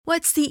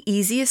What's the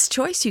easiest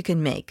choice you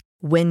can make?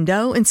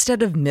 Window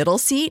instead of middle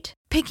seat?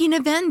 Picking a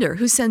vendor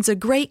who sends a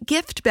great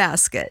gift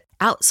basket?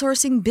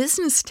 Outsourcing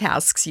business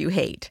tasks you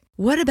hate?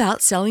 What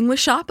about selling with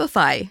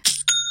Shopify?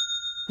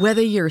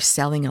 Whether you're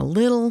selling a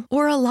little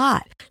or a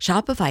lot,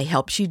 Shopify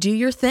helps you do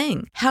your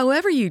thing,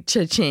 however you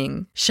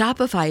cha-ching.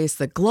 Shopify is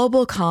the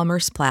global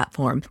commerce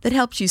platform that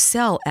helps you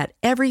sell at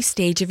every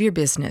stage of your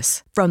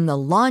business. From the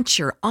launch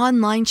your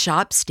online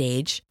shop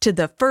stage to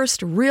the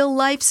first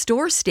real-life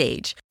store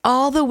stage,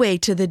 all the way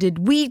to the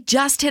did we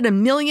just hit a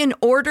million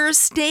orders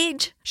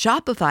stage.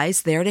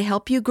 Shopify's there to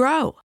help you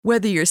grow.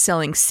 Whether you're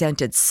selling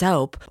scented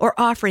soap or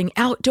offering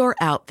outdoor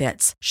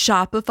outfits,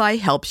 Shopify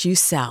helps you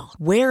sell.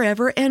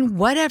 Wherever and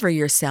whatever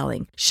you're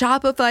selling,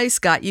 Shopify's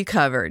got you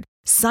covered.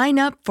 Sign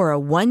up for a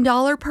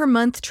 $1 per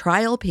month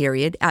trial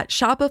period at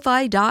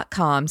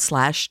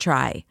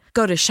shopify.com/try.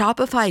 Go to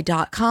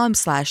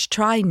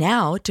shopify.com/try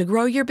now to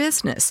grow your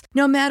business,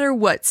 no matter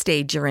what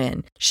stage you're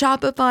in.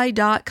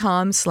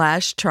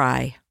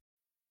 Shopify.com/try.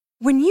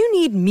 When you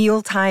need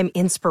mealtime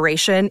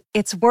inspiration,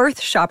 it's worth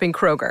shopping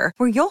Kroger,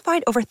 where you'll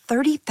find over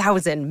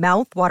 30,000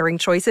 mouth-watering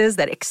choices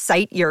that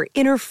excite your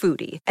inner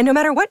foodie. And no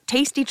matter what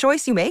tasty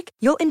choice you make,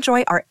 you'll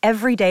enjoy our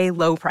everyday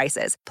low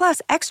prices,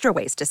 plus extra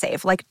ways to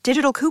save, like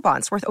digital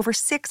coupons worth over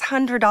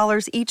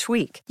 $600 each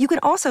week. You can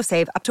also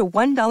save up to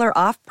 $1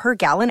 off per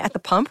gallon at the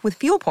pump with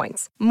fuel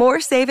points.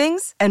 More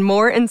savings and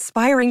more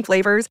inspiring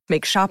flavors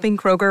make shopping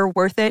Kroger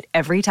worth it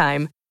every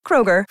time.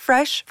 Kroger,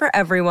 fresh for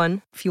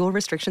everyone. Fuel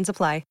restrictions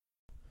apply.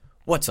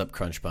 What's up,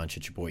 Crunch Bunch?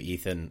 It's your boy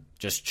Ethan.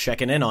 Just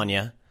checking in on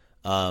you.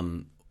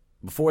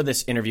 Before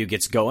this interview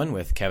gets going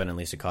with Kevin and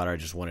Lisa Cotter, I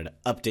just wanted to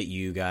update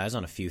you guys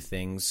on a few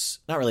things.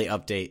 Not really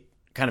update,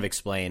 kind of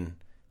explain,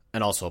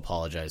 and also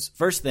apologize.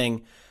 First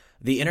thing,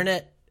 the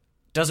internet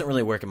doesn't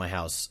really work at my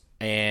house,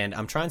 and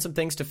I'm trying some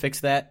things to fix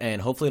that,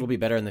 and hopefully it'll be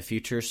better in the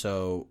future,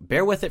 so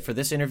bear with it for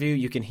this interview.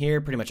 You can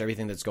hear pretty much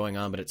everything that's going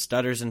on, but it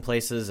stutters in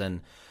places, and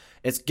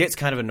it gets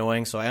kind of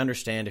annoying, so I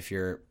understand if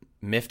you're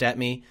miffed at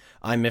me.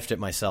 I'm miffed at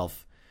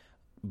myself.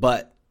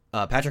 But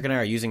Patrick and I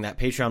are using that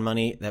Patreon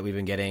money that we've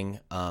been getting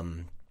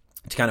to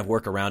kind of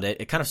work around it.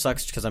 It kind of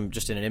sucks because I'm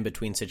just in an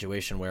in-between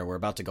situation where we're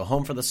about to go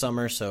home for the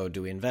summer. So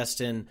do we invest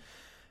in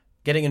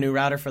getting a new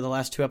router for the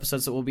last 2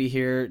 episodes that will be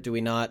here? Do we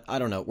not? I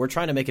don't know. We're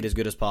trying to make it as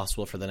good as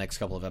possible for the next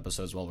couple of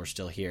episodes while we're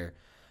still here.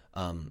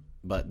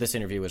 But this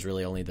interview was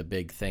really only the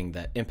big thing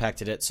that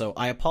impacted it. So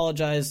I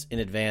apologize in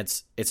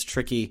advance. It's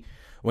tricky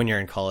when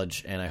you're in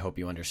college, and I hope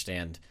you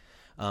understand.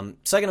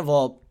 Second of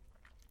all,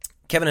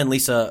 Kevin and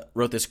Lisa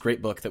wrote this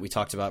great book that we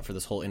talked about for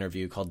this whole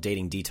interview called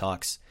Dating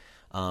Detox.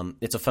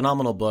 It's a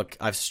phenomenal book.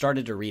 I've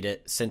started to read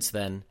it since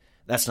then.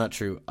 That's not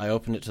true. I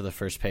opened it to the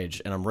first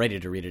page, and I'm ready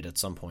to read it at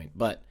some point.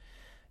 But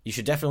you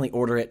should definitely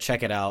order it,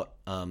 check it out.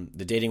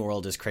 The dating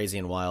world is crazy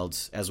and wild,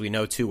 as we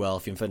know too well.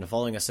 If you've been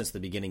following us since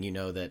the beginning, you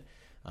know that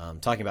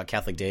talking about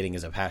Catholic dating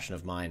is a passion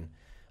of mine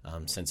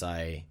since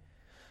I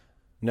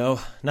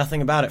know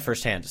nothing about it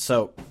firsthand.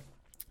 So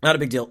not a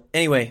big deal.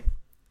 Anyway,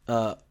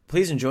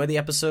 please enjoy the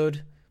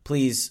episode.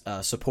 Please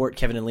support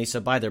Kevin and Lisa,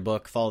 buy their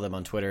book, follow them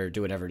on Twitter,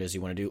 do whatever it is you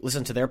want to do.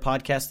 Listen to their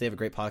podcast. They have a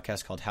great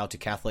podcast called How to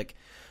Catholic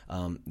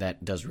that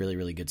does really,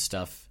 really good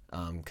stuff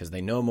because they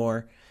know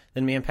more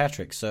than me and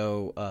Patrick.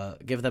 So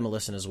give them a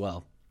listen as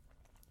well.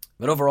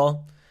 But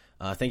overall,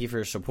 thank you for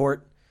your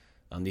support.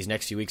 These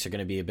next few weeks are going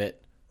to be a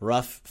bit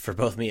rough for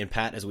both me and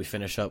Pat as we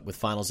finish up with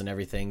finals and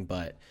everything,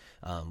 but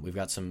we've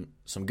got some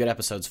good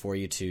episodes for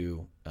you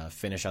to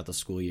finish out the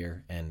school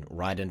year and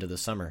ride into the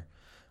summer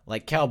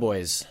like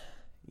cowboys.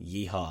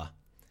 Yeehaw.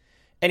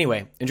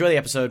 Anyway, enjoy the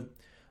episode,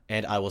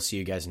 and I will see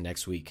you guys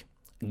next week.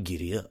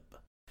 Giddy up.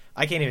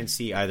 I can't even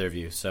see either of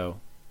you, so...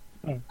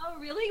 Oh,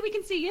 really? We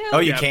can see you. Oh,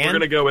 you can? We're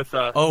going to go with...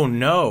 Oh,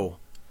 no.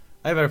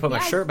 I better put my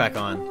shirt back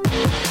on.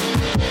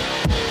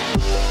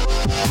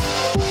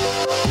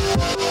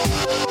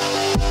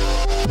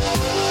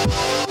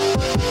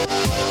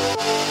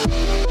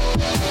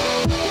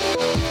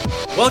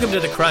 Welcome to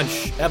The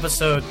Crunch,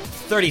 episode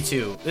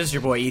 32. This is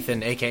your boy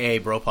Ethan, a.k.a.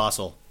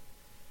 Bropostle.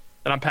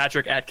 And I'm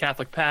Patrick at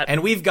Catholic Pat.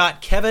 And we've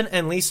got Kevin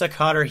and Lisa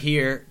Cotter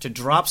here to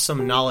drop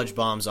some knowledge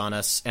bombs on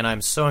us, and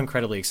I'm so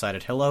incredibly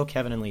excited. Hello,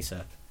 Kevin and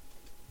Lisa.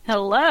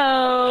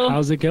 Hello.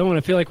 How's it going? I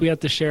feel like we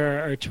have to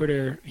share our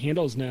Twitter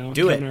handles now.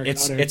 Do Kevin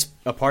it. It's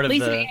a part of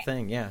Lisa, the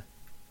thing, yeah.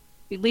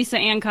 Lisa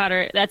and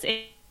Cotter. That's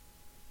it.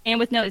 And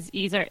with no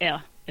E's or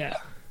L. Yeah.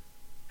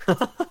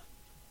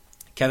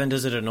 Kevin,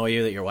 does it annoy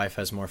you that your wife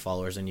has more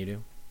followers than you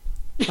do?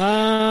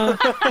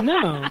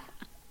 No,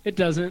 it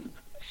doesn't.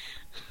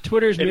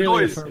 Twitter's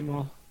merely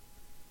ephemeral.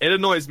 It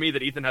annoys me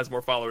that Ethan has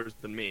more followers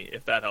than me,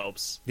 if that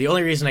helps. The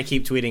only reason I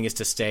keep tweeting is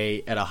to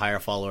stay at a higher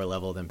follower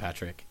level than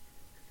Patrick.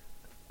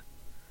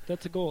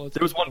 That's a goal.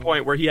 There was one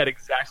point where he had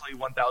exactly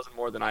 1,000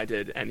 more than I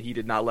did, and he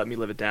did not let me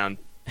live it down.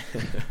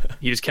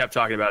 He just kept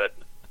talking about it.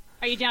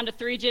 Are you down to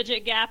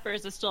 3-digit gap, or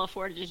is it still a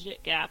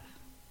 4-digit gap?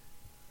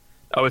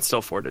 Oh, it's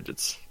still 4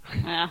 digits.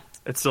 Yeah.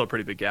 It's still a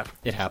pretty big gap.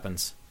 It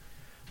happens.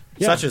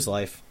 Yeah. Such is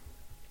life.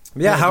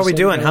 Yeah, how are we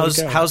doing?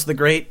 How's How's the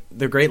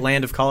great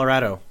land of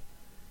Colorado?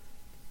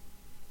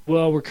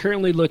 Well, we're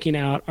currently looking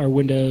out our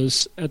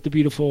windows at the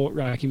beautiful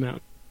Rocky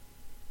Mountains.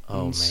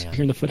 Oh, man.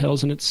 Here in the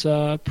foothills, and it's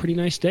a pretty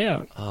nice day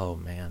out. Oh,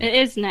 man. It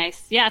is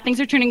nice. Yeah, things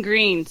are turning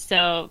green,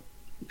 so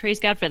praise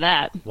God for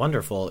that.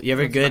 Wonderful. You have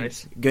a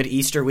good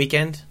Easter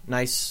weekend?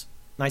 Nice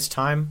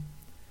time?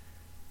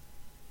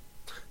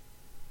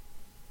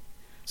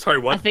 Sorry,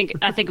 what?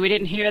 I think we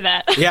didn't hear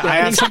that. Yeah,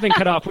 I think something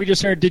cut off. We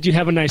just heard, "Did you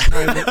have a nice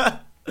time?"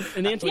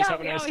 And the answer was, "Have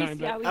a nice time."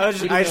 Yeah, But I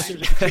was there's a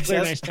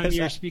particular nice time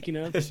you're speaking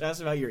of. Just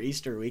asked about your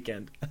Easter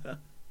weekend.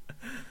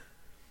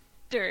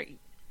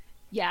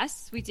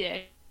 Yes, we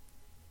did.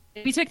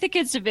 We took the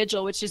kids to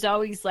Vigil, which is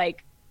always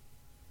like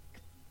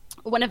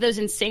one of those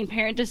insane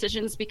parent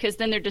decisions because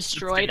then they're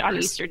destroyed on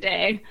Easter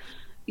Day.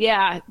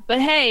 Yeah, but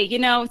hey,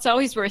 it's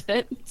always worth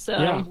it. So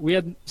yeah, we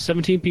had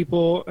 17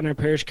 people in our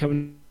parish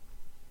coming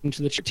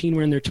into the church. 13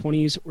 were in their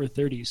 20s or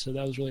 30s, so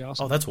that was really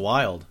awesome. Oh, that's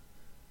wild.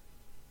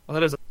 Well,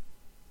 that is.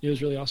 It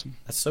was really awesome.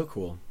 That's so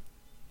cool.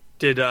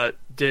 Did your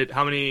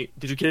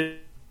kids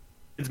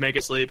make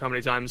it sleep? How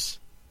many times?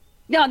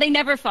 No, they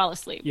never fall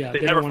asleep. Yeah, they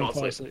they never don't want to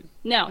fall fall asleep.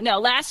 asleep. No.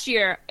 Last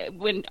year,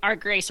 when our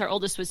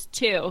oldest was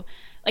 2,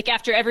 like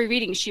after every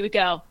reading, she would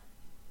go,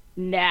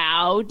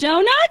 "Now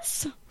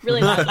donuts,"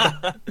 really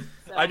loud.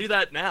 So. I do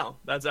that now.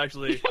 That's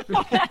actually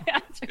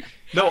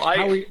no.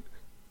 I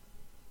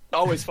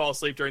always fall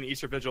asleep during the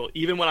Easter Vigil,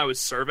 even when I was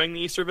serving the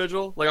Easter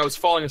Vigil. Like I was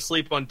falling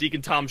asleep on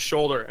Deacon Tom's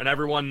shoulder, and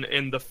everyone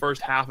in the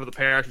first half of the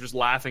parish was just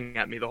laughing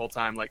at me the whole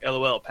time. Like,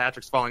 "LOL,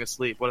 Patrick's falling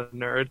asleep. What a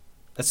nerd."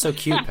 That's so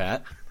cute,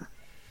 Pat.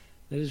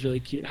 That is really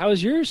cute. How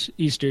was yours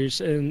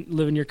Easter's and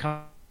living your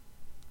college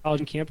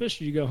on campus? Or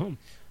did you go home?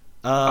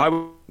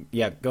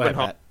 Yeah, go ahead,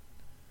 home. Pat.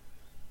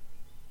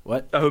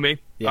 What? Who, me?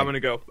 Yeah. I'm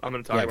going to talk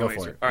Yeah, about go my for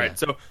Easter. it. All right, Yeah.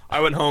 so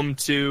I went home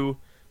to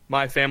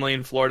my family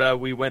in Florida.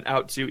 We went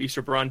out to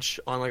Easter brunch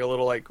on like a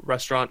little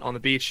restaurant on the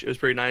beach. It was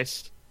pretty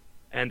nice.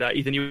 And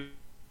Ethan, you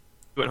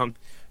went home.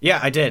 Yeah,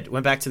 I did.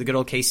 Went back to the good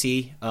old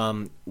KC.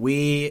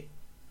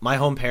 My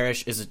home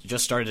parish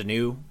just started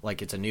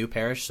it's a new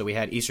parish, so we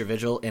had Easter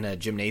Vigil in a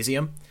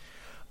gymnasium,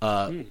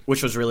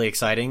 which was really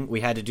exciting.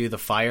 We had to do the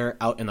fire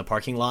out in the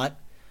parking lot,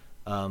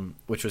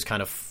 which was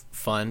kind of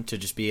fun to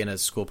just be in a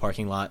school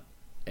parking lot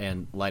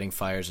and lighting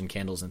fires and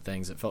candles and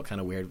things. It felt kind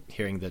of weird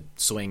hearing the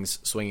swings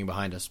swinging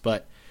behind us,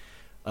 but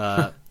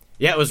yeah,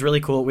 it was really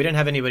cool. We didn't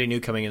have anybody new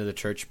coming into the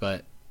church,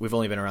 but we've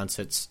only been around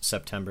since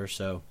September,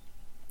 so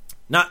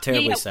not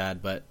terribly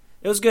sad, but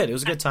it was good. It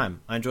was a good time.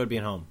 I enjoyed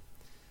being home.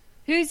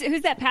 Who's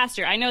that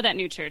pastor? I know that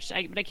new church,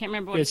 but I can't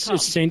remember what it's called.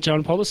 It's St.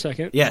 John Paul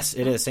II. Yes,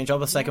 it is. St. John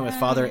Paul II with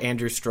Father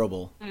Andrew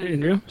Strobel.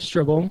 Andrew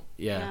Strobel.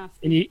 Yeah.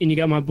 And you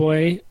got my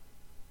boy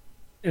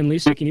and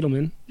Lisa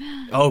Needleman.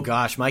 Oh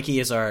gosh, Mikey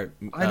is our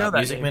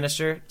music name.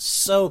 minister.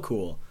 So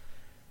cool.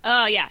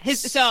 Oh yeah.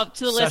 So to the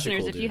Such a listeners,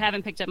 cool if you dude.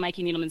 haven't picked up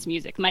Mikey Needleman's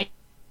music, Mikey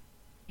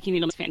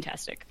Needleman's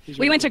fantastic.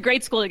 We went to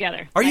grade school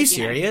together. Are you Mikey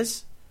and I.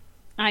 serious?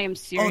 I am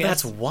serious. Oh,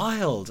 that's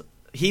wild.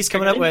 He's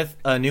coming up with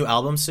a new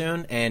album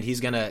soon, and he's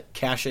gonna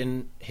cash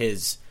in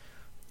his.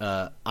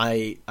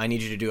 I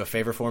need you to do a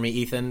favor for me,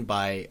 Ethan,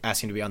 by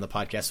asking to be on the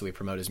podcast so we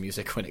promote his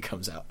music when it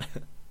comes out.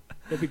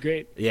 That'd be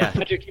great. Yeah.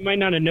 Patrick, you might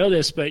not know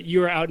this, but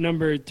you are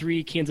outnumbered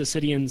 3 Kansas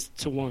Cityans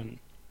to 1.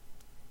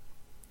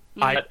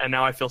 And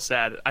now I feel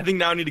sad. I think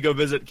now I need to go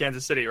visit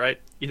Kansas City, right?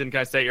 Ethan,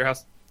 can I stay at your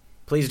house?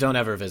 Please don't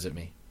ever visit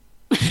me.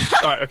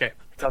 All right, okay.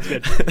 Sounds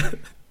good.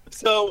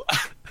 So,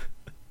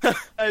 you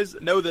guys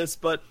know this,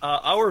 but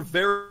our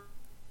very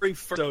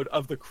first episode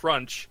of The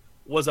Crunch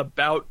was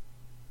about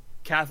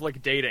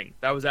Catholic dating.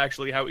 That was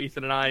actually how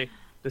Ethan and I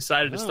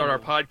decided to start our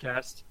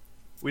podcast.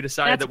 We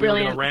decided That's that we were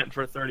going brilliant. to rant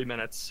for 30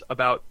 minutes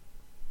about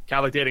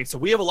Catholic dating. So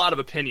we have a lot of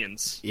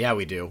opinions, Yeah,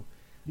 we do.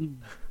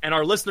 and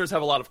our listeners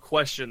have a lot of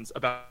questions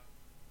about,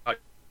 or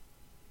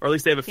at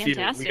least they have a few.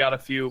 Fantastic. We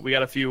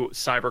got a few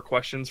cyber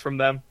questions from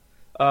them.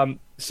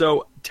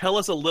 So tell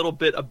us a little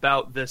bit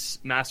about this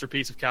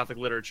masterpiece of Catholic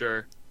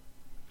literature.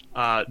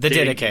 The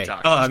Dating Didache.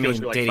 Detox. Oh, I Just give us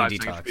mean, your, Dating 5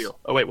 second Detox. spiel.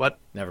 Oh wait, what?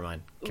 Never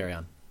mind. Carry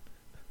on.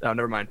 Oh,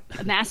 never mind.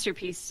 A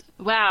masterpiece.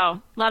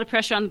 Wow, a lot of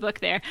pressure on the book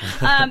there.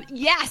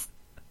 Yes.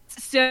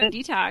 So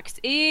Detox.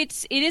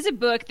 It is a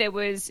book that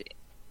was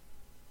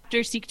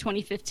after Seek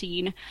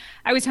 2015.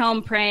 I was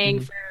home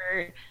praying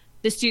for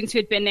the students who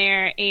had been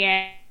there,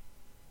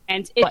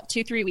 and it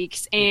 2-3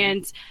 weeks,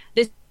 and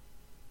this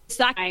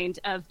kind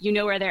of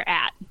where they're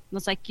at. I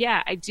was like,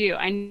 yeah, I do.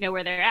 I know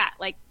where they're at.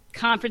 Like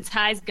conference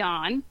high's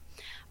gone.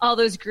 All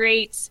those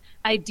great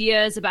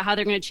ideas about how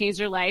they're going to change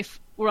their life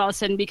were all of a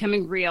sudden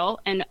becoming real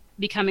and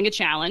becoming a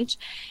challenge.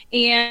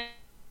 And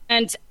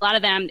a lot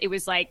of them, it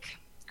was like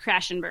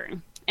crash and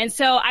burn. And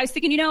so I was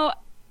thinking,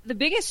 the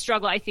biggest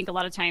struggle I think a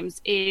lot of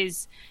times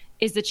is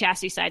the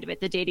chastity side of it,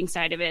 the dating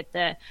side of it,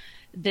 the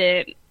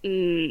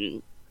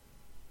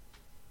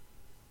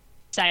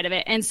side of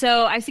it. And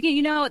so I was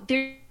thinking,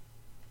 there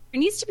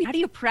needs to be, how do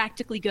you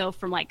practically go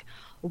from like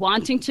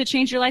wanting to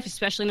change your life,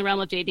 especially in the realm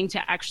of dating,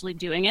 to actually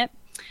doing it?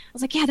 I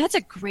was like, yeah, that's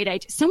a great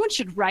idea. Someone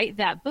should write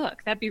that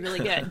book. That'd be really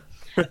good.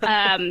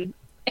 And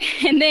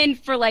then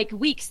for like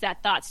weeks,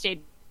 that thought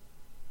stayed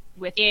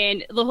with,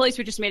 and the Holy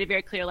Spirit just made it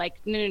very clear, like,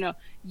 no,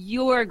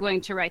 you're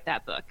going to write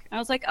that book. I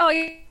was like, oh,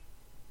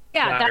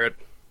 yeah.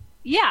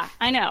 Yeah,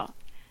 I know.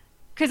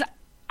 Because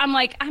I'm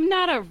like, I'm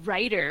not a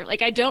writer.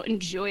 Like, I don't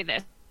enjoy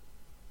this.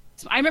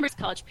 So I remember this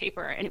college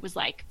paper, and it was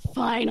like,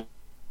 finally,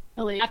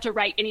 I have to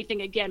write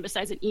anything again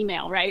besides an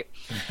email, right?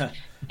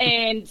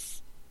 And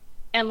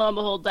lo and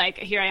behold, like,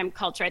 here I am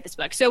called to write this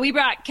book. So we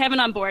brought Kevin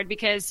on board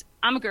because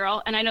I'm a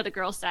girl, and I know the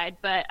girl side,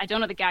 but I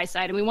don't know the guy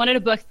side. And we wanted a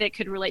book that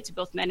could relate to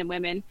both men and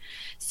women.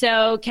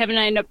 So Kevin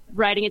and I ended up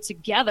writing it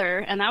together,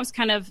 and that was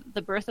kind of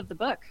the birth of the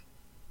book.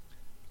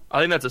 I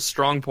think that's a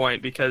strong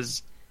point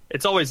because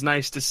it's always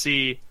nice to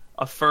see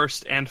a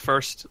first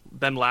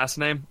then last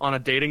name on a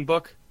dating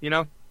book, you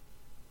know?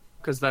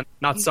 Because then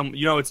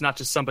it's not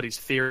just somebody's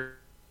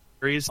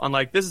theories on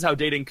like, this is how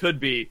dating could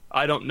be.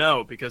 I don't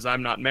know because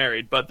I'm not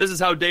married, but this is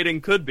how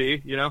dating could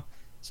be, you know?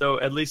 So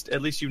at least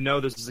you know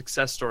there's a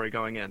success story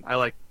going in. I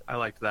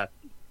liked that.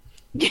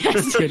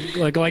 Yes. Good.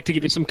 Like, I like to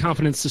give you some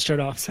confidence to start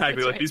off.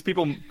 Exactly. Like, these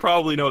people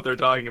probably know what they're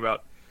talking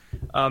about.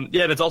 And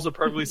it's also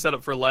perfectly set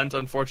up for Lent.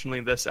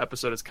 Unfortunately, this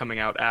episode is coming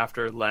out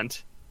after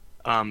Lent.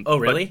 Oh,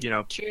 really?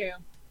 But, True.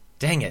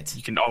 Dang it.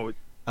 You can always...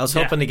 I was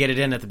hoping to get it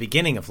in at the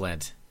beginning of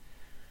Lent.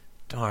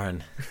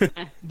 Darn.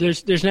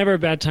 There's never a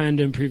bad time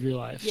to improve your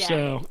life. Yeah.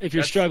 So if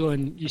you're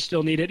struggling, you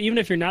still need it. Even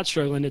if you're not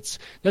struggling,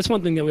 that's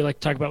one thing that we like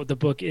to talk about with the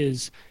book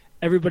is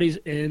everybody's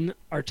in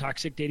our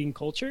toxic dating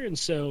culture. And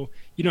so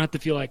you don't have to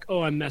feel like,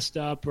 oh, I'm messed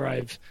up or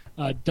I've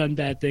done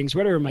bad things,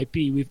 whatever it might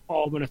be. We've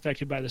all been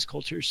affected by this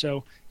culture.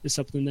 So it's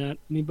something that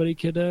anybody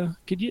could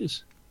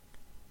use.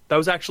 That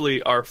was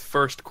actually our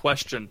first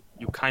question.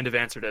 You kind of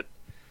answered it.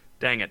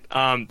 Dang it.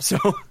 So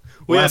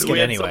we had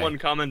someone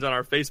comment on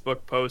our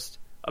Facebook post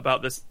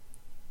about this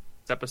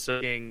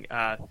episode,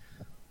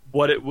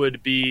 what it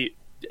would be.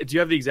 Do you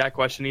have the exact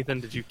question, Ethan?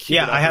 Did you keep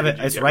it up, I have it.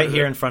 It's right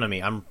here in front of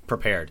me. I'm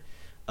prepared.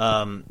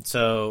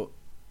 So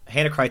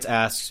Hannah Kreitz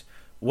asks,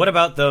 what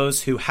about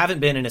those who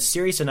haven't been in a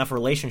serious enough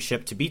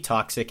relationship to be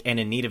toxic and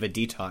in need of a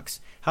detox?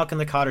 How can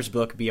the Cotter's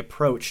book be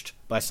approached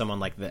by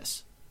someone like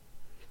this?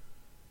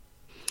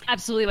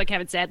 Absolutely what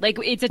Kevin said. Like,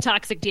 it's a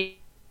toxic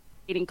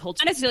dating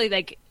culture. Not necessarily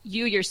like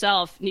you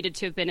yourself needed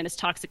to have been in this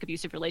toxic,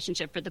 abusive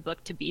relationship for the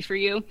book to be for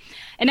you.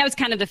 And that was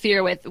kind of the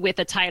fear with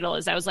the title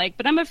is I was like,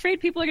 but I'm afraid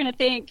people are going to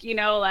think, you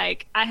know,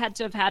 like I had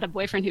to have had a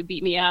boyfriend who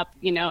beat me up,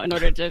 you know, in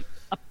order to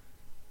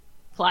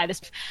apply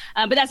this.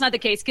 But that's not the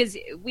case because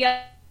we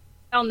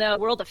all know the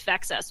world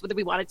affects us, whether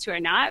we want it to or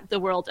not. The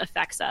world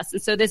affects us.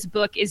 And so this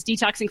book is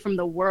detoxing from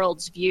the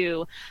world's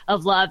view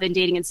of love and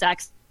dating and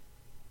sex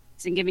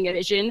and giving a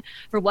vision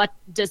for what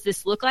does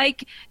this look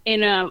like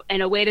in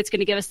a way that's going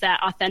to give us that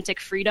authentic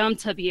freedom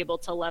to be able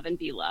to love and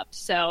be loved.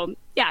 So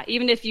yeah,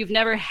 even if you've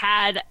never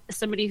had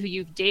somebody who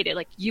you've dated,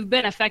 like you've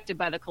been affected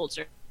by the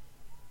culture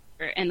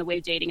and the way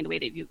of dating and the way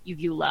that you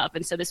view love.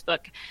 And so this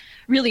book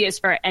really is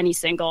for any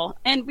single.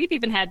 And we've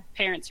even had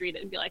parents read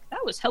it and be like,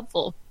 that was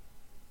helpful.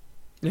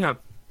 Yeah.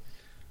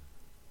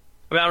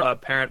 I mean, I don't know if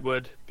a parent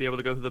would be able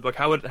to go through the book.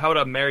 How would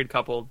a married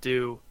couple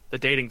do the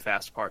dating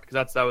fast part?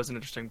 Because that was an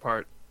interesting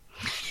part.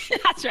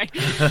 That's right.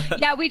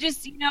 Yeah, we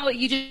just, you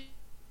get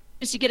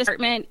an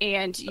apartment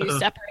and you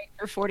separate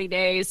for 40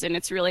 days and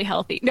it's really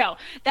healthy. No,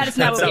 that is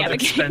not what we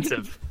advocate.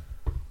 Expensive.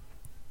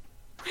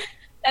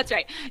 That's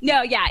right.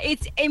 No, yeah,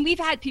 and we've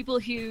had people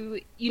who,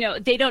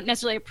 they don't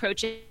necessarily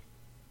approach it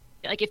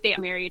like if they are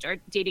married or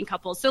dating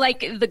couples. So like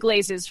the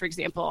Glazes, for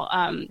example,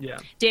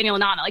 Daniel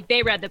and Anna, like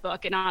they read the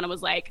book and Anna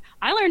was like,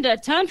 I learned a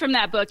ton from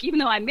that book, even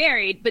though I'm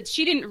married, but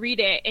she didn't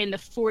read it in the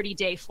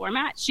 40-day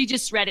format. She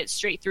just read it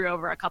straight through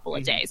over a couple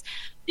of days.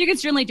 You can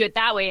certainly do it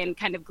that way and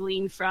kind of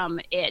glean from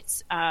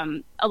it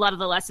a lot of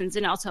the lessons,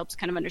 and it also helps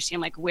kind of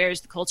understand like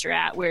where's the culture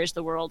at, where's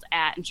the world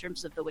at in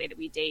terms of the way that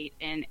we date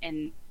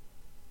and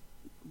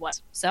what.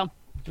 So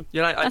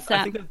yeah, I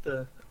think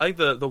that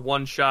the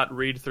one shot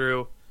read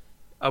through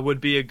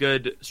would be a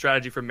good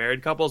strategy for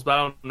married couples, but I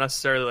don't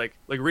necessarily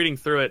like reading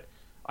through it.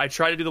 I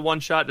try to do the one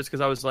shot just because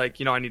I was like,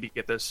 I need to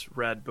get this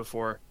read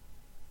before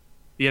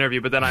the interview.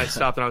 But then I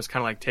stopped and I was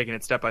kind of like taking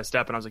it step by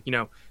step, and I was like,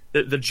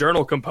 the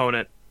journal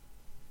component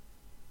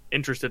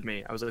interested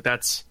me. I was like,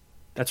 that's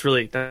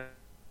really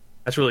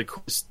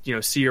cool.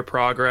 See your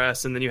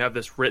progress, and then you have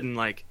this written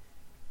like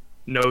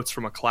notes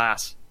from a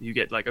class. You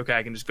get like, okay,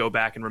 I can just go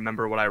back and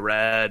remember what I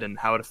read and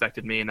how it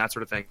affected me and that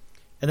sort of thing.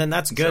 And then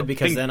that's good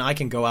because then I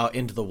can go out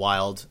into the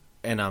wild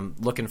and I'm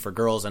looking for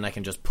girls and I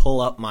can just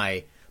pull up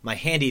my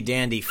handy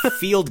dandy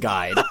field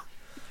guide,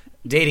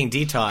 Dating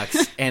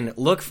Detox, and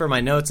look for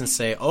my notes and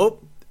say, oh,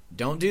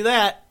 don't do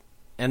that.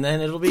 And then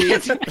it'll be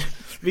good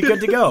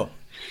to go.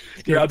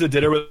 You're out to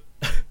dinner with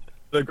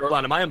the girl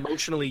on. Am I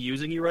emotionally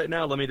using you right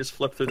now? Let me just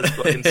flip through this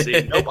book and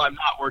see. Nope, I'm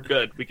not. We're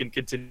good. We can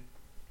continue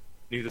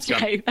this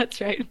stuff. Right,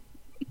 that's right.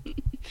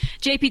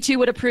 JP2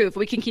 would approve.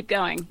 We can keep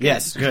going.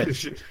 Yes,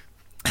 good.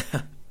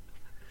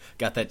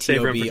 Got that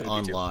TOB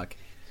on lock.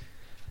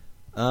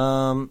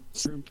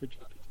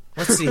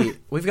 Let's see.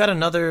 We've got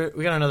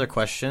another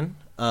question.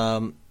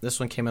 This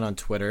one came in on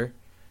Twitter.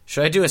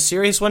 Should I do a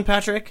serious one,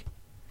 Patrick?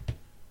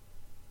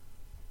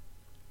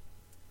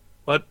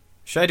 What?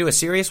 Should I do a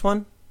serious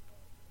one?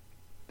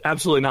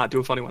 Absolutely not. Do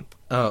a funny one.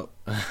 Oh.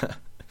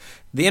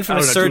 The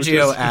infamous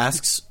Sergio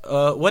asks,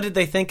 what did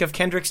they think of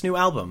Kendrick's new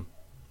album?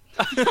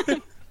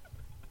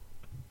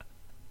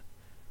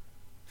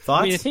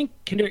 Thoughts? I mean, I think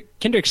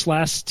Kendrick's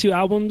last two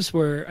albums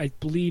were, I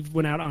believe,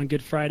 went out on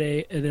Good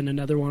Friday and then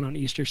another one on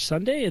Easter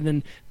Sunday. And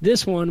then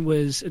this one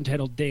was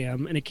entitled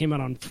Damn, and it came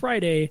out on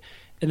Friday.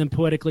 And then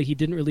poetically, he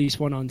didn't release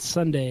one on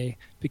Sunday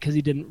because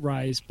he didn't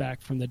rise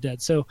back from the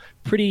dead. So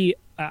pretty,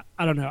 I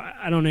don't know.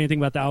 I don't know anything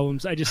about the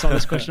albums. I just saw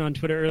this question on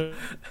Twitter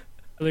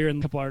earlier in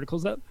a couple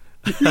articles up.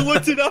 You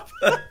looked it up?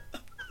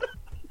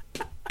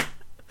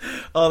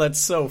 Oh, that's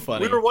so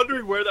funny. We were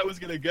wondering where that was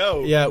going to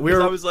go. Yeah,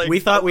 we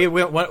thought we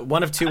went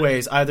one of two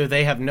ways. Either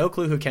they have no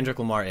clue who Kendrick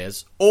Lamar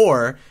is,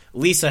 or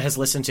Lisa has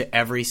listened to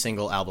every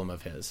single album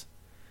of his.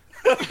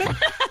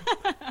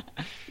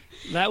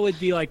 That would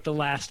be like the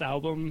last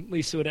album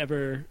Lisa would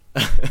ever.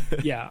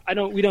 Yeah,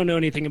 we don't know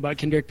anything about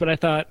Kendrick, but I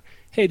thought,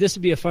 hey, this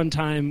would be a fun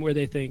time where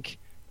they think,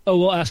 oh,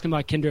 we'll ask him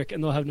about Kendrick,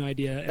 and they'll have no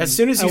idea. And as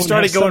soon as you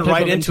started going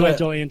right into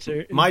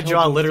it, my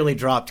jaw literally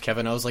dropped,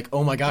 Kevin. I was like,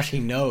 oh my gosh, he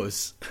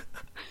knows.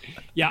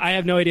 Yeah, I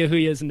have no idea who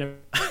he is and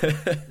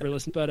never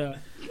listened, but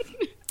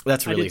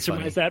that's really I did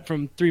surmise that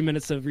from 3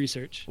 minutes of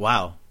research.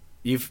 Wow,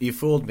 you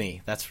fooled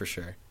me. That's for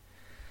sure.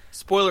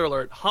 Spoiler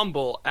alert: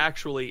 Humble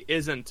actually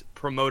isn't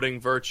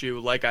promoting virtue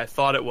like I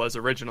thought it was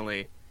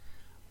originally.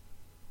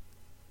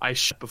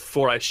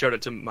 Before I showed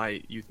it to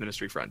my youth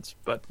ministry friends,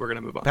 but we're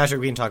gonna move on.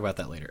 Patrick, we can talk about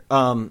that later.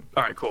 All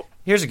right, cool.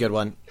 Here's a good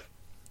one.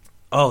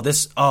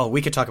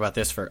 We could talk about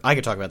this I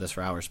could talk about this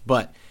for hours,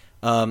 but.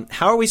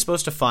 How are we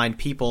supposed to find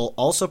people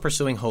also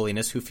pursuing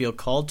holiness who feel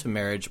called to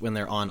marriage when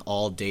they're on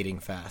all dating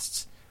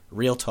fasts?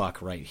 Real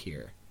talk right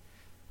here.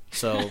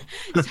 So,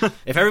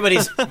 if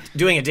everybody's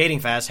doing a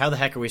dating fast, how the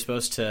heck are we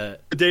supposed to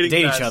date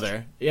each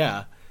other?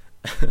 Yeah.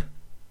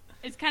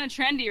 It's kind of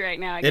trendy right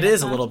now, I guess. It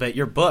is a little bit.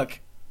 Your book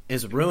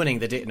is ruining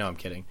the date. No, I'm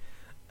kidding.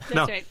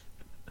 That's right.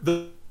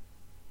 The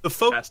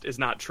fast is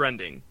not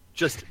trending.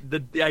 Just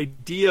the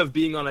idea of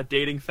being on a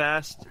dating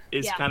fast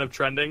is kind of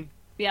trending.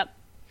 Yep.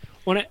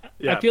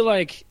 I feel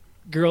like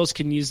girls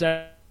can use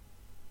that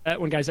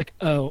when guys like,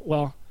 oh,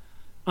 well,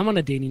 I'm on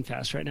a dating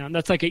fast right now. And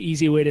that's like an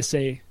easy way to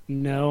say,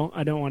 no,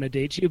 I don't want to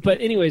date you.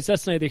 But anyways,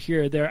 that's neither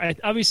here or there.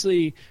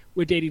 Obviously,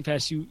 with dating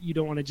fasts, you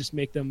don't want to just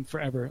make them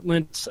forever.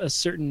 Lent's a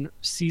certain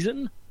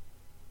season,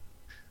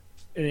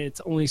 and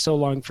it's only so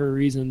long for a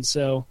reason.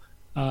 So,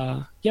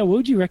 what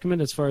would you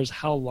recommend as far as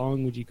how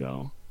long would you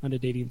go on a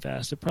dating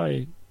fast? It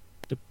probably...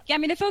 Yeah, I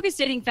mean, the focused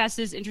dating fast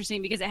is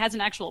interesting because it has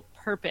an actual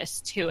purpose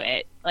to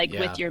it,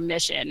 with your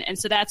mission, and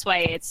so that's why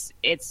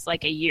it's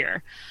like a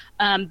year.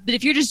 But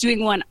if you're just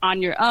doing one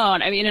on your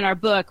own, I mean, in our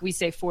book we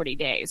say 40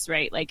 days,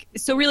 right?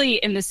 So really,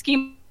 in the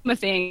scheme of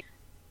things,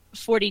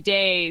 40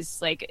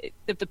 days,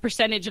 the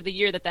percentage of the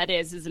year that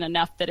isn't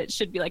enough that it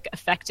should be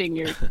affecting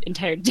your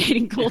entire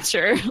dating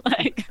culture.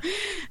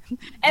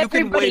 You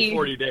can wait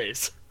 40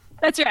 days.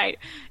 That's right.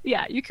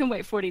 Yeah, you can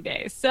wait 40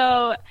 days.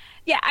 So,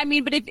 yeah, I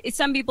mean, but if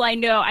some people I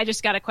know, I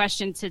just got a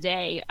question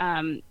today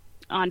on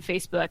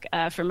Facebook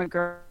from a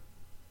girl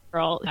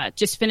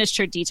just finished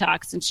her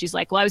detox, and she's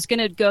like, well, I was going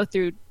to go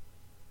through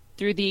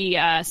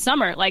the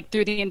summer,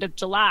 through the end of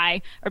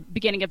July or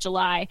beginning of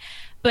July,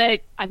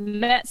 but I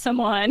met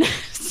someone,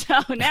 so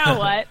now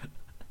what?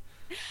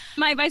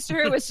 My advice to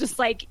her was just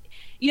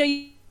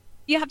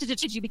you have to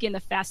did you begin the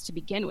fast to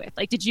begin with?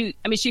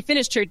 She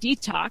finished her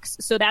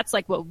detox, so that's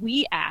what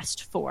we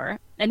asked for.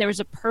 And there was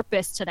a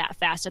purpose to that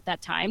fast at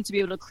that time to be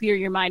able to clear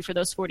your mind for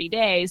those 40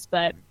 days.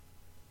 But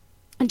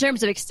in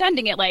terms of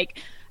extending it,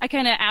 I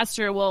kind of asked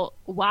her, well,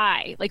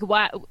 why?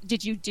 Why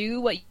did you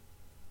do what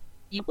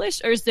you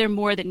published, or is there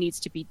more that needs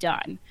to be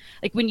done?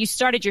 When you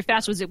started your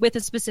fast, was it with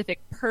a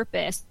specific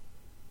purpose?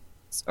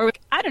 Or,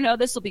 I don't know,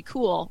 this will be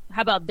cool.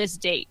 How about this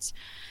date?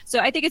 So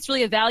I think it's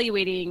really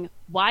evaluating,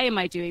 why am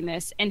I doing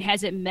this? And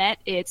has it met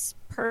its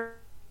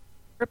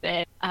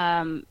purpose?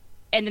 And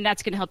then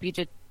that's going to help you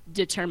to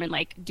determine,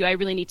 do I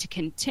really need to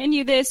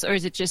continue this? Or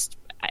is it just,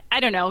 I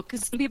don't know,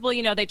 because some people,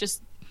 they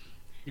just,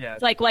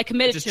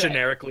 committed just to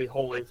generically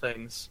holy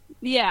things.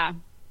 Yeah.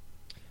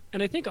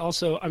 And I think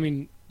also,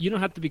 you don't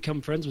have to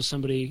become friends with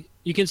somebody.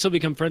 You can still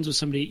become friends with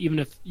somebody even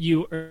if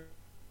you are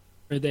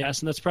they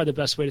ask, and that's probably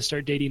the best way to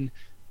start dating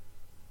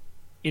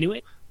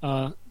anyway.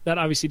 That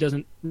obviously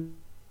doesn't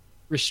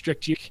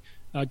restrict you.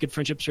 Good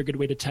friendships are a good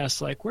way to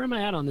test, where am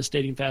I at on this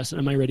dating fast, and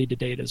am I ready to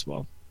date as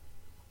well?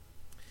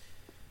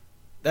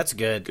 That's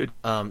good.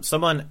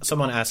 Someone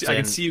asked. I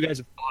can see you guys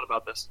have thought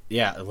about this.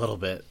 Yeah, a little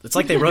bit. It's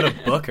like they wrote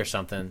a book or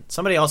something.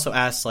 Somebody also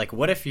asked,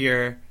 what if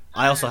you're?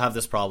 I also have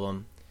this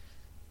problem.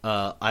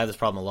 I have this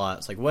problem a lot.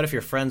 It's what if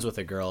you're friends with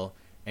a girl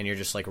and you're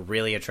just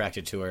really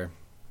attracted to her,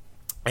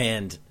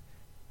 and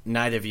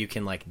neither of you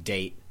can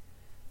date?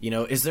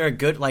 Is there a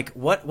good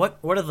what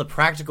are the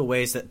practical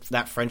ways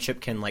that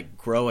friendship can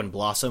grow and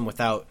blossom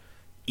without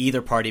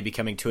either party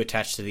becoming too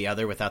attached to the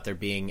other, without there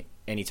being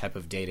any type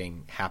of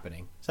dating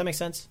happening? Does that make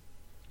sense?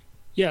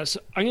 Yeah, so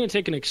I'm going to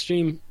take an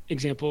extreme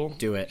example.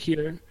 Do it.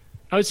 Here.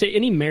 I would say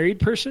any married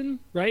person,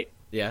 right?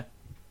 Yeah.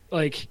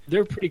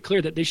 They're pretty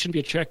clear that they shouldn't be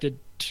attracted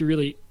to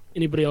really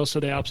anybody else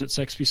of the opposite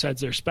sex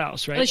besides their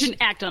spouse, right? They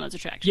shouldn't act on those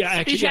attractions. Yeah,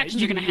 actually, the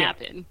attractions are going to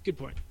happen. Good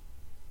point.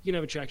 You can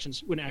have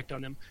attractions, wouldn't act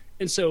on them.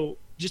 And so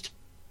just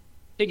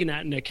taking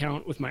that into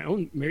account with my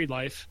own married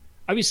life,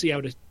 obviously I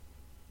would have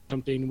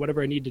something,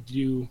 whatever I needed to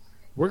do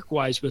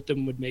work-wise with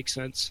them would make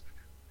sense.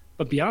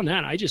 But beyond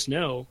that, I just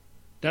know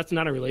that's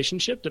not a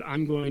relationship that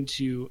I'm going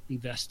to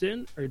invest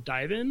in or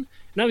dive in.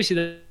 And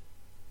obviously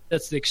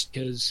that's the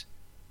because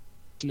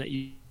that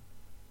you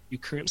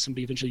current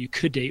somebody eventually you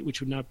could date,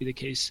 which would not be the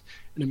case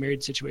in a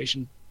married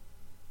situation.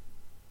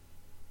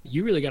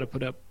 You really got to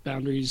put up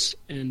boundaries,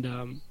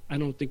 and I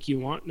don't think you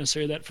want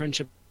necessarily that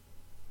friendship,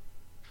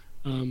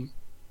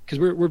 because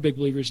we're big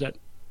believers that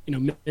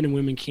men and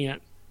women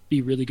can't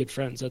be really good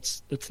friends.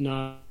 That's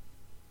not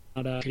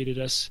created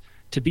us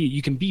to be.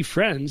 You can be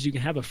friends, you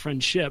can have a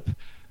friendship,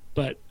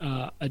 but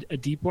a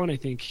deep one, I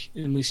think,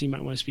 and Lisa, you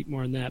might want to speak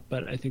more on that,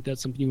 but I think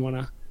that's something you want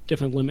to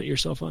definitely limit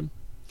yourself on.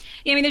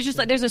 Yeah, I mean,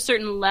 there's a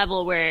certain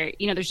level where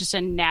there's just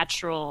a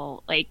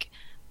natural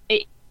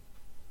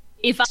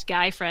if I was a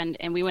guy friend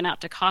and we went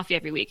out to coffee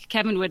every week,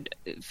 Kevin would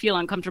feel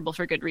uncomfortable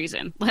for good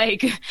reason.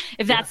 Like,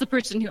 if that's the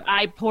person who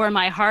I pour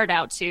my heart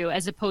out to,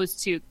 as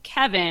opposed to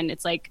Kevin,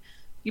 it's like,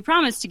 you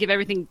promised to give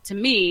everything to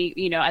me,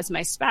 as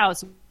my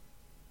spouse.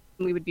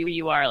 We would be where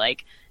you are,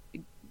 like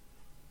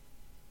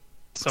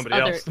somebody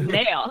else.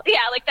 Male. Yeah,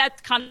 like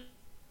that kind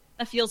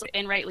of feels,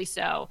 and rightly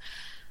so.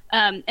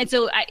 And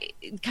so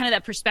kind of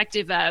that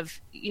perspective of,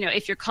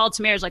 if you're called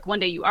to marriage, like one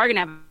day you are going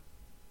to have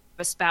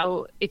a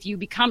spouse. If you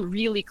become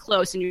really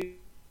close and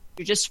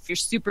you're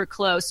super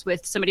close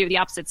with somebody of the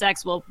opposite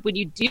sex, well, when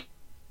you do,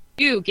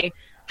 okay,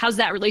 how's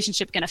that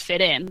relationship going to fit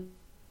in?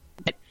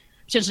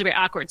 Potentially very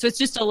awkward. So it's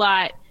just a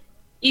lot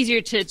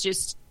easier to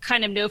just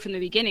kind of know from the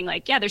beginning,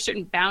 like, yeah, there's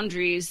certain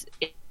boundaries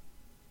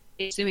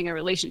assuming a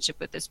relationship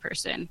with this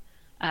person,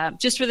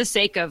 just for the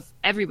sake of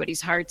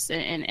everybody's hearts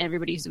and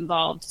everybody who's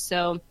involved.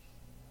 So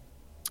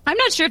I'm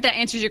not sure if that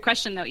answers your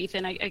question, though,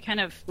 Ethan. I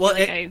kind of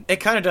it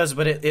kind of does,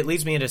 but it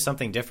leads me into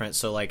something different.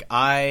 So, like,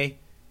 I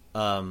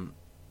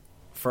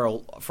for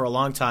a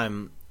long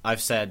time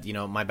I've said,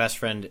 my best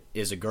friend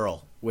is a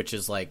girl, which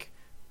is like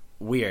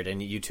weird,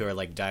 and you two are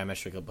like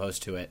diametrically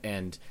opposed to it.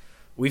 And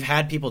we've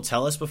had people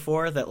tell us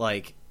before that,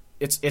 like,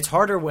 it's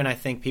harder when I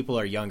think people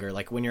are younger,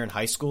 like when you're in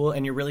high school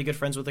and you're really good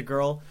friends with a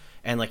girl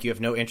and like you have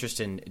no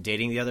interest in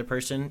dating the other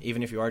person,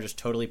 even if you are just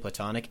totally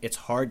platonic. It's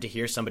hard to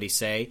hear somebody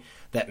say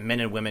that men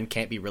and women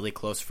can't be really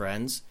close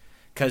friends,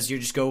 because you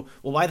just go,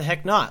 well, why the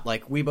heck not?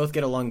 Like, we both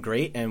get along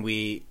great and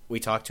we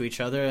talk to each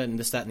other and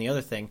this, that, and the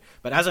other thing.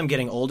 But as I'm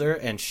getting older,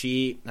 and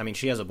she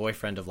has a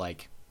boyfriend of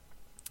like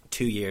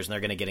 2 years and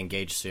they're going to get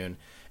engaged soon,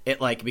 it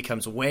like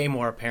becomes way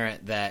more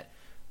apparent that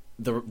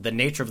the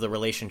nature of the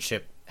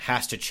relationship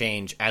has to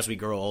change as we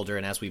grow older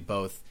and as we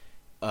both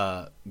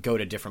go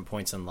to different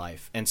points in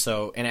life. And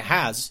it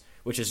has,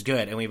 which is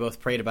good. And we both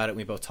prayed about it, and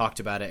we both talked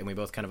about it, and we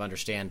both kind of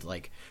understand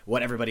like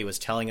what everybody was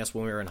telling us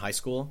when we were in high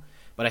school.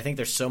 But I think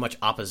there's so much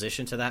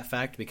opposition to that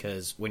fact,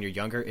 because when you're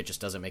younger, it just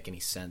doesn't make any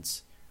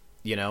sense,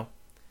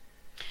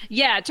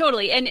 Yeah,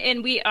 totally. And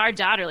our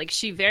daughter, like,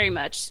 she very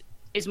much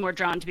is more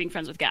drawn to being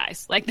friends with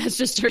guys. Like, that's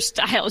just her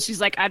style.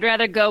 She's like, I'd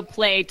rather go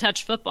play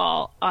touch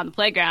football on the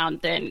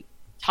playground than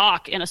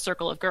talk in a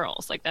circle of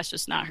girls. Like, that's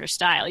just not her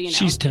style,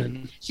 She's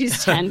 10.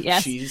 She's 10,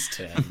 yes. She's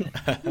 10.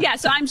 Yeah,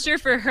 so I'm sure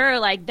for her,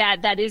 like,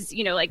 that is,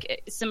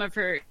 like, some of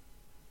her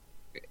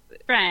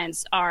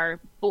friends are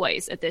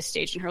boys at this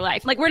stage in her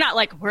life. Like, we're not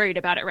like worried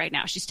about it right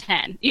now. She's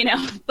 10,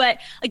 but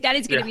like that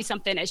is going to be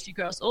something as she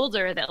grows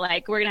older that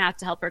like we're going to have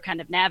to help her kind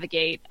of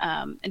navigate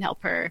and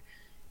help her,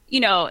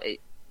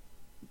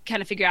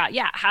 kind of figure out,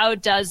 how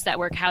does that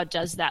work? How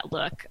does that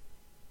look?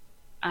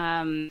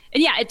 And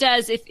yeah, it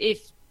does.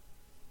 If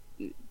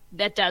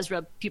that does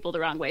rub people the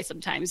wrong way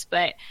sometimes,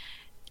 but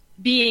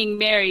being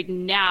married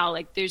now,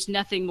 like, there's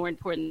nothing more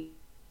important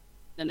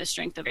than the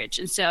strength of marriage.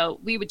 And so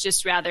we would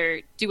just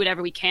rather do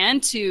whatever we can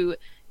to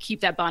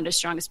keep that bond as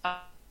strong as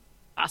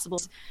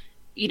possible.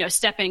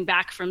 Stepping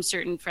back from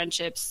certain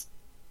friendships,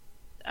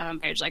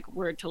 marriage, like,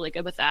 we're totally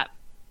good with that.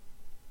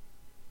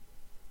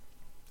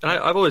 And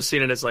I've always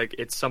seen it as like,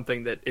 it's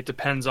something that it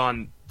depends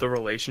on the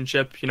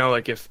relationship.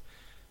 Like if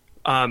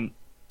going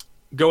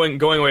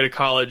away to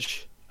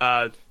college,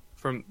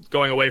 from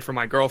going away from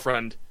my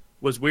girlfriend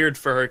was weird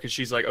for her, because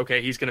she's like,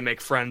 okay, he's going to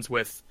make friends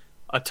with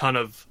a ton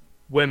of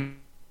women.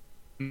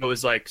 It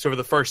was like, so for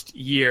the first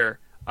year,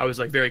 I was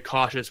like very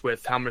cautious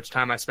with how much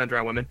time I spent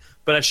around women.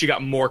 But as she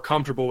got more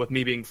comfortable with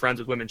me being friends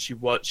with women, she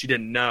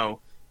didn't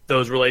know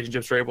those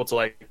relationships were able to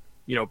like,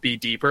 be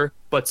deeper,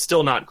 but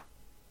still not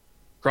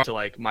to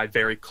like my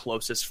very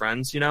closest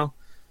friends. I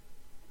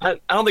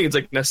don't think it's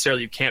like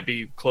necessarily you can't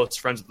be close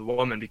friends with a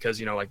woman,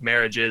 because like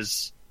marriage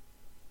is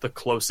the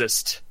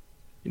closest,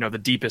 the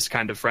deepest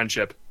kind of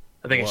friendship.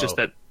 I think it's just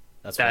that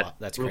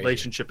that's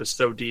relationship is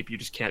so deep, you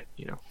just can't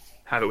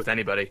have it with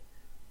anybody.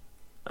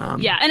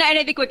 Yeah, and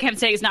I think what Kevin's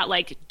saying is not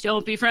like,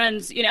 don't be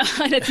friends,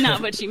 that's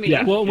not what you mean.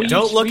 Yeah. Well,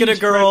 don't look at a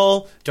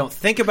girl, don't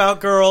think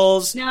about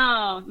girls.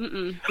 No.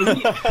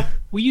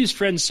 We use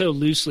friends so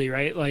loosely,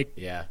 right? Like,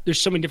 yeah, there's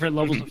so many different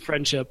levels of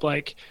friendship.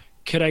 Like,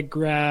 could I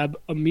grab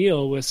a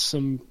meal with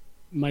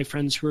my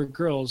friends who are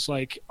girls,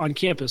 like on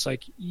campus?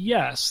 Like,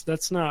 yes,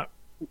 that's not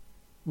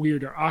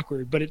weird or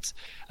awkward, but I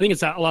think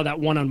it's a lot of that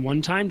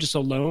one-on-one time, just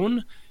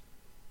alone.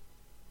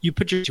 You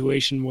put your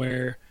situation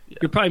where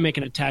you're probably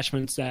making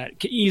attachments that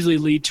can easily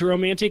lead to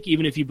romantic,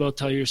 even if you both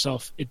tell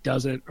yourself it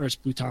doesn't, or it's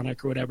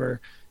platonic or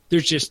whatever.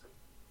 There's just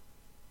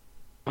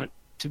want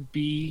to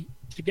be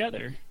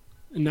together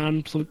in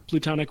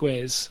non-platonic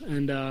ways.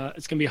 And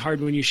it's going to be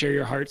hard when you share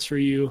your hearts for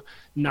you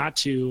not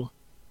to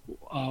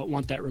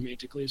want that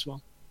romantically as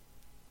well.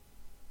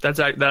 That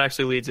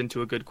actually leads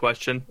into a good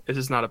question. This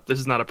is not a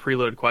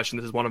preloaded question.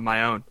 This is one of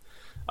my own.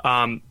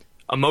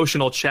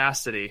 Emotional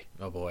chastity.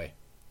 Oh boy.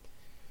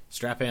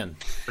 Strap in.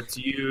 It's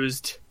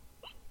used.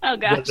 Oh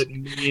gosh. What does it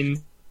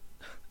mean?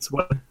 It's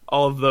what,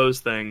 all of those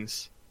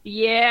things.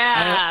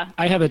 Yeah.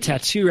 I have a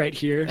tattoo right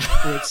here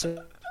where it says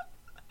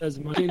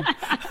Kevin.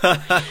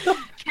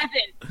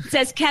 It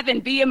says, Kevin,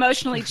 be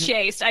emotionally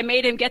chaste. I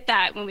made him get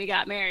that when we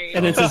got married.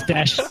 And it says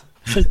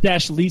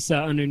dash Lisa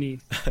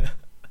underneath.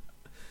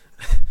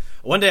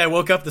 One day I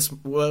woke up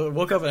and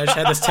I just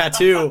had this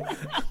tattoo,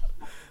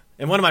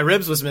 and one of my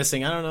ribs was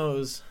missing. I don't know.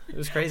 It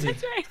was crazy.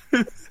 That's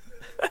right.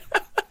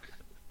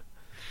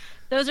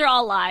 Those are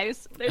all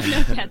lies. There's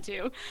no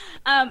tattoo.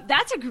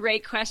 That's a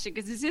great question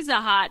because this is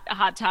a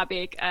hot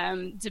topic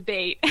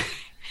debate.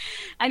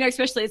 I know,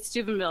 especially at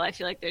Steubenville, I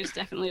feel like there's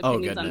definitely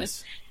opinions on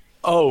this.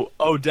 Oh,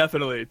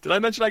 definitely. Did I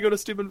mention I go to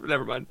Steubenville?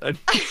 Never mind.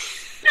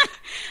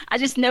 I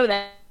just know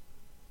that.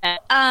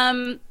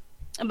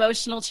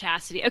 Emotional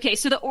chastity. Okay,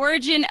 so the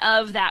origin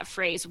of that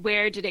phrase,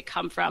 where did it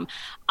come from?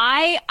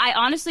 I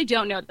honestly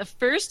don't know. The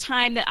first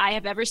time that I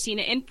have ever seen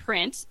it in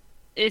print,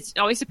 it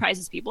always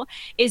surprises people,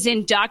 is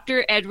in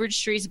Dr. Edward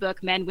Shree's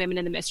book, Men, Women,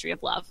 and the Mystery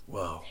of Love.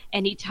 Whoa.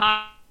 And he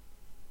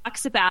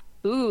talks about,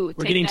 we're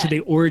getting to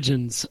the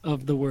origins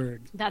of the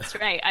word. That's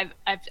right.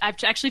 I've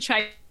actually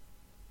tried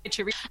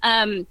to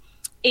read.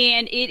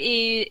 And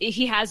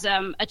he has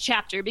a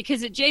chapter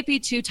because at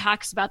JP2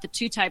 talks about the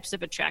two types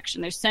of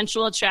attraction. There's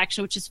sensual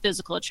attraction, which is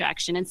physical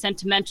attraction, and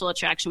sentimental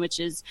attraction, which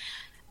is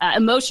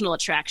emotional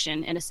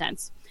attraction in a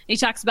sense. And he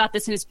talks about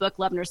this in his book,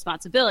 Love and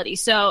Responsibility.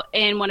 So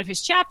in one of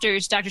his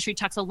chapters, Dr. Shree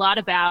talks a lot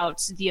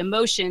about the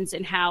emotions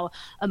and how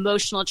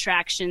emotional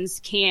attractions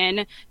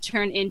can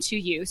turn into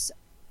use.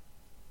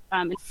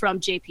 From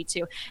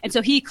JP2. And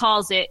so he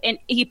calls it, and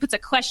he puts a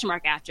question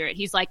mark after it.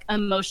 He's like,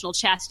 emotional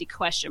chastity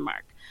question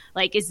mark.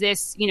 Like, is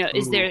this,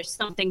 is there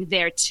something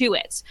there to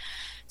it?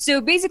 So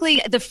basically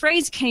the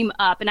phrase came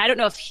up, and I don't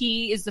know if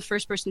he is the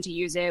first person to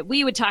use it.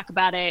 We would talk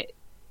about it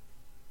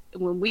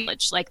when we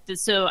like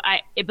this.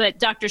 But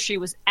Dr. Shree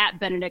was at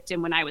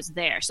Benedictine when I was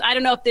there. So I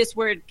don't know if this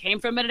word came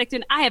from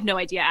Benedictine. I have no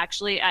idea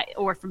actually,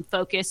 or from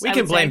Focus. We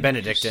can blame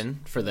Benedictine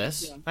for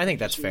this. Yeah. I think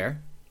that's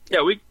fair. Yeah,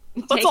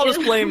 let's all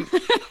just blame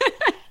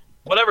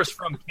whatever's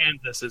from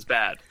Kansas is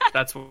bad.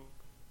 That's what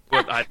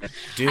I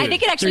Dude. I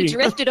think it actually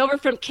drifted over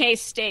from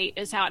K-State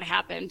is how it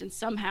happened, and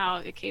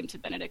somehow it came to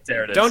Benedictine.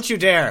 There it is. Don't you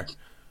dare.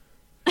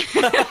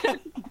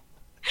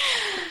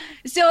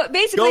 So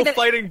basically, go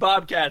fighting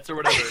bobcats or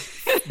whatever.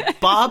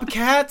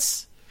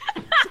 Bobcats?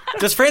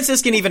 Does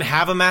Franciscan even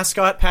have a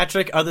mascot,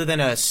 Patrick, other than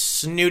a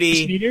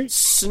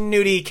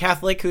snooty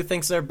Catholic who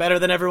thinks they're better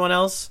than everyone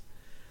else?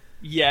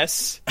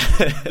 Yes.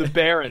 The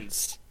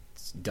Barons.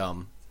 It's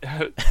dumb.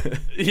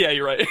 Yeah,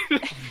 you're right.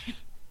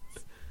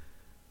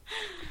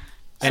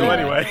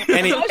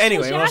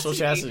 Anyway, emotional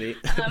chastity.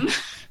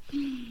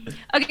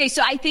 Okay,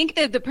 so I think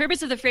that the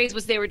purpose of the phrase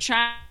was they were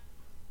trying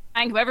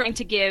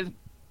to give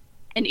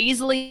an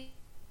easily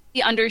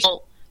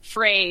understandable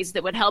phrase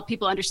that would help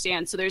people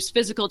understand. So there's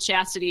physical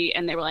chastity,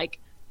 and they were like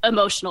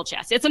emotional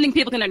chastity. It's something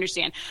people can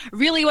understand.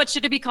 Really, what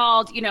should it be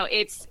called?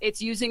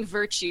 It's using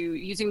virtue,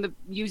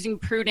 using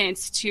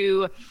prudence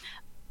to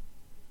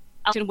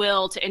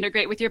will to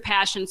integrate with your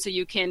passion so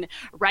you can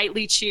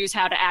rightly choose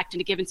how to act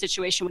in a given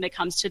situation when it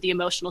comes to the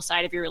emotional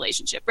side of your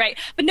relationship, right?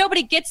 But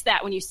nobody gets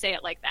that when you say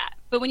it like that.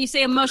 But when you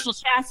say emotional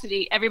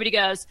chastity, everybody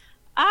goes,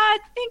 I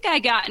think I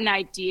got an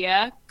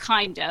idea,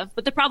 kind of.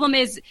 But the problem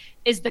is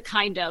the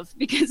kind of,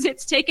 because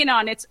it's taken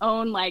on its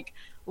own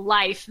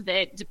life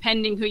that,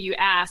 depending who you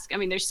ask, I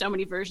mean, there's so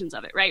many versions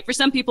of it, right? For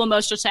some people,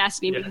 emotional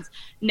chastity means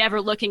never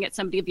looking at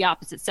somebody of the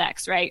opposite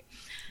sex, right?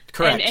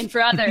 Correct. And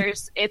for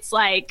others, it's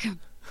like...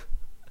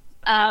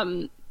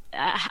 there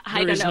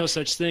is no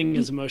such thing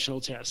as emotional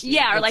chastity.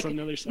 Yeah, or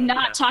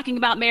not talking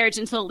about marriage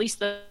until at least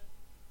the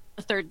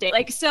third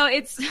date. So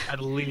it's at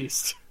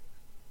least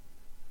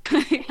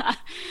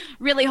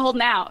really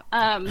holding out.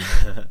 I'm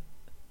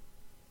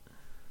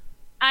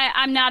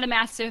not a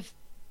massive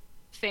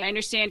fan. I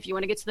understand if you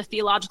want to get to the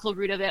theological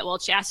root of it. Well,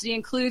 chastity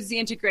includes the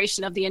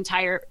integration of the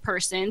entire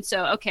person.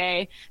 So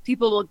okay,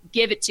 people will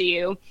give it to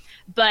you,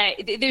 but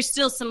there's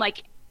still some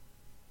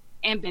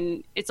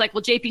and it's like,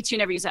 well, JP2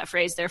 never used that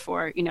phrase,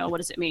 therefore, what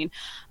does it mean?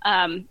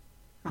 But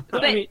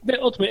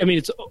ultimately,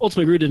 it's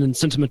ultimately rooted in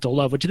sentimental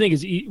love. What you think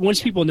is,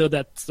 once people know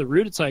that's the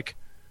root, it's like,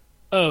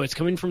 oh, it's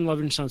coming from love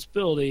and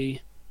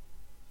responsibility.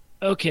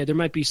 Okay, there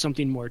might be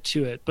something more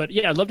to it. But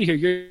yeah, I'd love to hear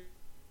your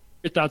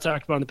thoughts. I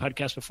talked about on the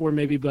podcast before,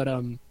 maybe, but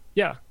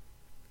yeah,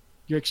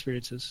 your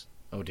experiences.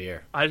 Oh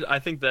dear. I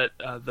think that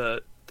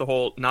the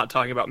whole not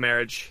talking about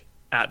marriage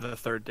at the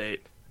third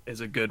date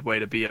is a good way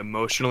to be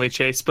emotionally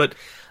chaste. But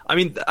I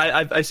mean,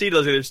 I see it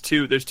as there's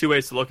two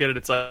ways to look at it.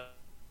 It's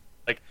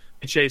like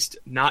chaste,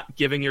 not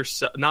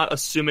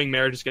assuming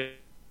marriage is going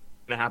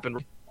to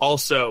happen.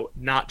 Also,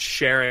 not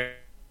sharing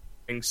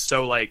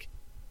so like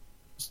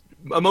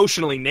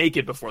emotionally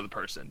naked before the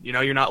person. You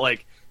know, you're not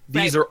like,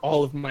 these are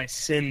all of my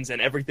sins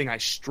and everything I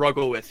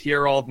struggle with.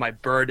 Here are all of my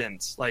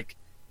burdens. Like,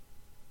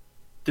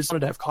 just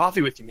wanted to have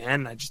coffee with you,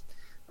 man. And I just,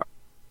 all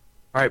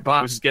right,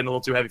 Bob, this is getting a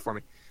little too heavy for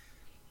me.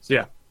 So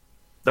yeah,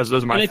 those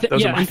are my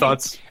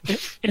thoughts.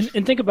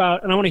 And think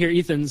about, and I want to hear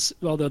Ethan's,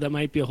 although that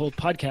might be a whole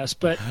podcast.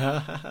 But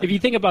if you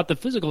think about the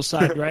physical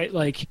side, right?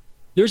 Like,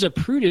 there's a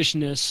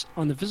prudishness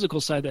on the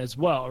physical side as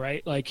well,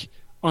 right? Like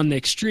on the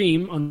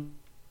extreme, on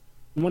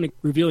one,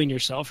 revealing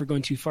yourself or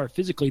going too far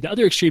physically. The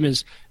other extreme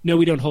is, no,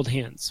 we don't hold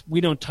hands.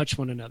 We don't touch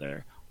one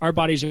another. Our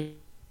bodies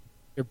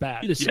are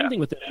bad. The same thing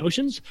with the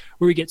emotions,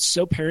 where we get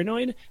so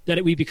paranoid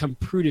that we become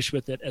prudish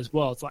with it as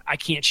well. It's like, I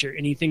can't share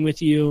anything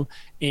with you,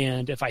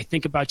 and if I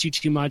think about you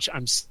too much,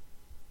 I'm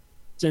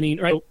sinning.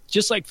 Right? So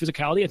just like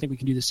physicality, I think we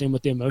can do the same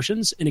with the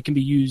emotions, and it can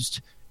be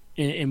used,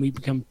 and we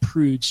become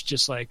prudes,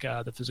 just like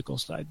the physical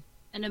side.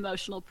 An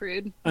emotional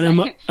prude.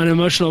 An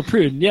emotional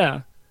prude.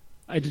 Yeah.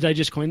 Did I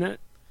just coin that?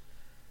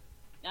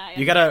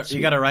 You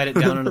gotta write it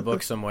down in a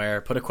book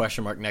somewhere, put a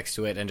question mark next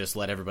to it, and just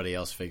let everybody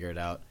else figure it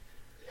out.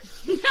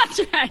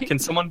 That's right. Can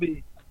someone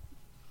be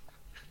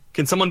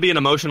an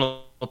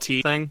emotional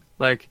T thing?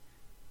 Like,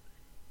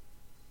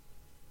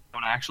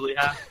 don't actually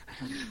have?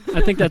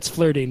 I think that's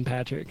flirting,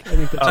 Patrick. I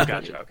think that's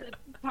gotcha. Okay.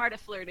 Part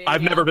of flirting.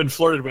 I've never been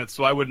flirted with,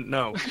 so I wouldn't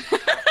know.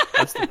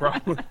 That's the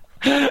problem.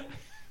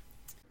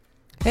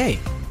 Hey,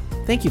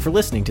 thank you for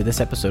listening to this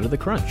episode of The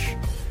Crunch.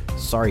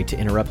 Sorry to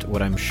interrupt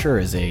what I'm sure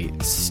is a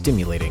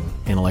stimulating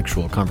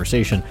intellectual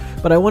conversation,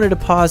 but I wanted to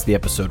pause the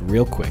episode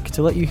real quick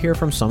to let you hear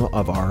from some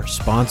of our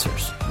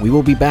sponsors. We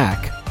will be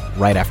back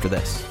right after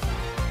this.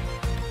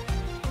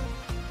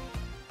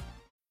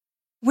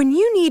 When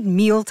you need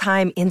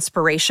mealtime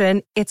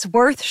inspiration, it's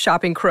worth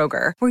shopping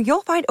Kroger, where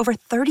you'll find over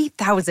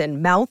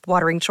 30,000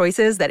 mouth-watering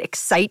choices that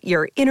excite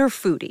your inner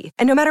foodie.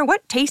 And no matter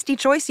what tasty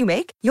choice you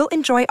make, you'll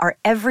enjoy our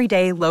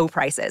everyday low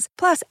prices,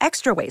 plus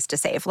extra ways to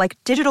save, like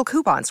digital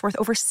coupons worth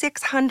over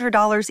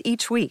 $600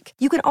 each week.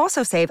 You can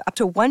also save up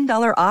to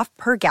 $1 off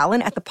per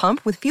gallon at the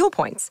pump with fuel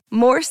points.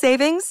 More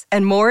savings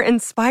and more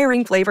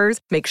inspiring flavors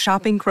make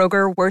shopping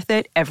Kroger worth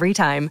it every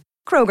time.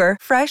 Kroger,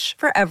 fresh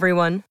for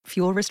everyone.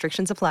 Fuel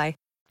restrictions apply.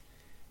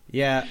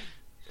 Yeah,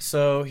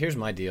 so here's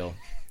my deal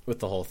with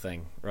the whole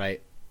thing,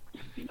 right?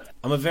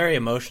 I'm a very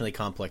emotionally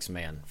complex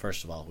man,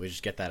 first of all. We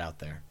just get that out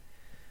there.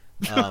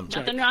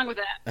 Nothing wrong with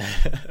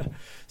that.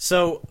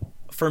 So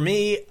for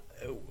me,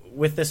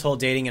 with this whole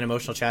dating and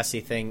emotional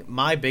chastity thing,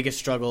 my biggest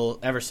struggle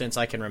ever since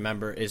I can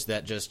remember is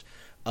that just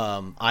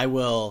I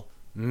will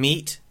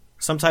meet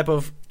some type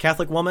of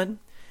Catholic woman,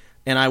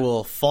 and I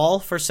will fall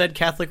for said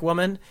Catholic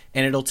woman,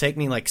 and it'll take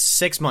me like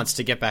 6 months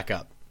to get back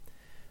up,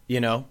 you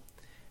know?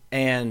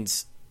 And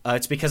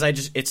it's because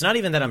it's not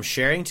even that I'm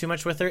sharing too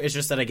much with her. It's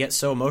just that I get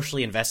so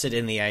emotionally invested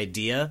in the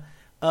idea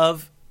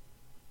of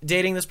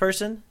dating this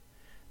person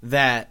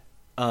that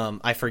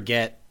I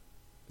forget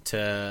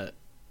to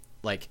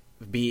like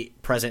be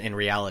present in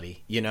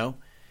reality, you know?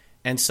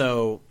 And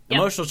so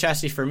emotional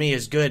chastity for me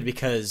is good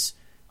because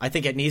I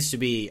think it needs to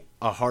be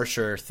a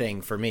harsher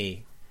thing for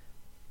me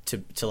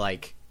to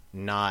like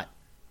not,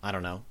 I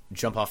don't know,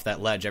 jump off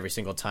that ledge every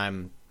single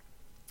time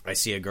I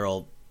see a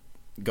girl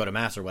go to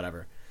mass or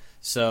whatever.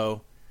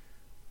 So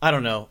I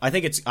don't know. I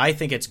think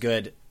it's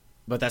good,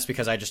 but that's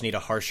because I just need a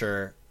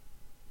harsher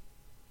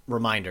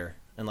reminder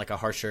and like a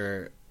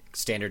harsher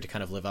standard to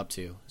kind of live up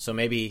to. So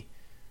maybe,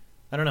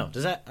 I don't know.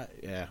 Does that?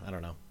 I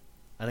don't know.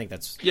 I think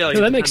that's like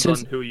that makes sense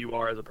on who you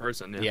are as a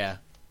person. Yeah.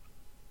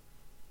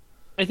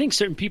 I think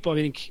certain people. I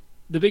think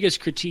the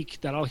biggest critique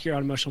that I'll hear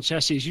on emotional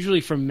chastity is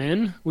usually from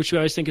men, which we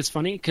always think is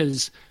funny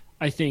because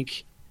I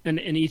think. And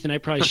Ethan, I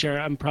probably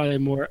share. I'm probably a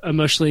more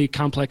emotionally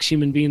complex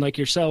human being like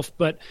yourself,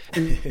 but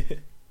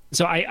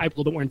so I a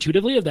little bit more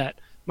intuitively of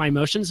that my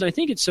emotions. And I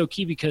think it's so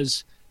key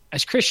because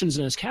as Christians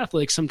and as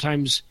Catholics,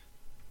 sometimes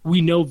we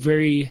know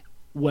very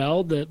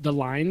well the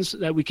lines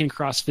that we can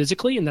cross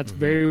physically, and that's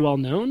very well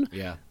known.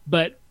 Yeah.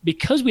 But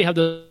because we have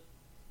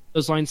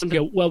those lines, some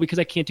go, well, because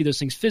I can't do those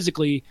things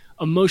physically,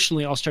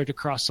 emotionally, I'll start to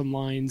cross some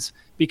lines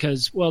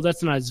because, well,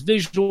 that's not as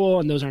visual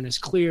and those aren't as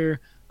clear.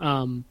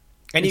 And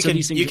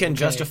you can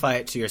justify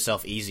it to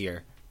yourself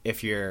easier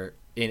if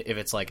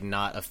it's like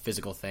not a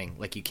physical thing.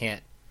 Like you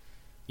can't,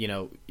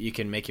 you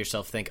can make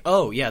yourself think,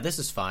 oh yeah, this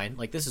is fine.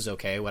 Like this is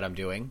okay what I'm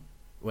doing.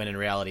 When in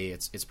reality,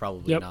 it's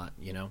probably not.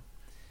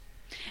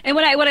 And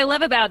what I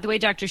love about the way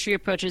Dr. Shree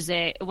approaches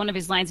it, one of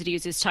his lines that he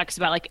uses talks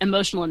about like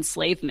emotional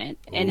enslavement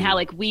and how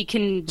like we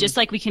can just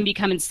like we can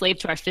become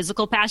enslaved to our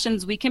physical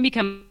passions, we can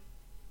become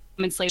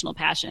enslaved to emotional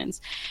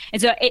passions.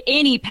 And so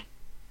any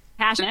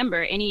passion,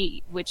 remember,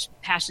 which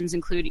passions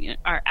include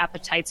our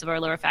appetites of our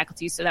lower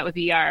faculties. So that would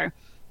be our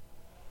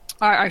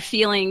our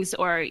feelings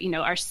or,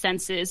 our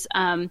senses.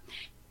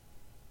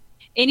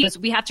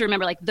 We have to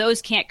remember, like,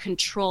 those can't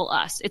control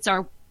us. It's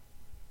our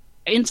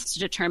to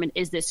determine,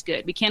 is this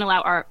good? We can't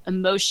allow our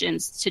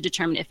emotions to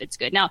determine if it's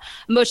good. Now,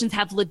 emotions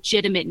have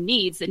legitimate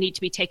needs that need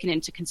to be taken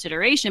into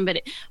consideration,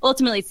 but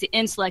ultimately it's the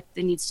intellect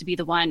that needs to be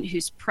the one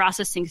who's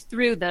processing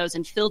through those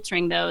and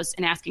filtering those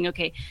and asking,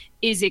 okay,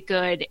 is it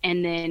good?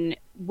 And then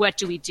what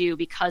do we do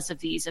because of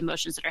these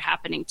emotions that are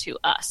happening to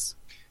us?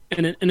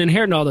 And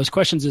inherent in all those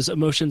questions is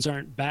emotions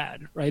aren't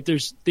bad, right?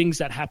 There's things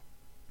that happen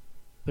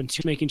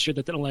to making sure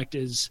that the intellect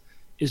is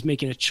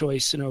making a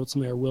choice, and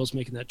ultimately our will's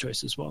making that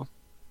choice as well.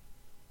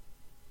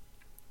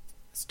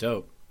 It's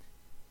dope.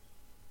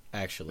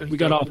 Actually, we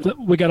got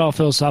all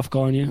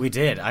philosophical on you. We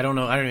did. I don't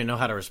even know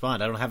how to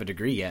respond. I don't have a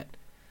degree yet.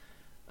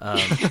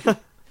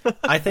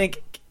 I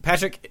think,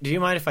 Patrick, do you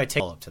mind if I take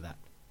follow up to that?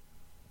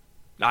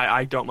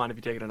 I don't mind if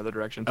you take it another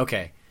direction.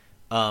 Okay.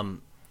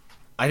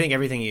 I think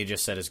everything you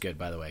just said is good,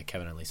 by the way,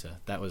 Kevin and Lisa.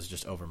 That was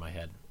just over my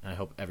head. I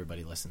hope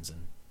everybody listens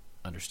and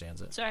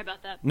understands it. Sorry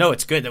about that. No,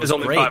 it's good. That was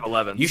only great.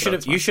 5'11".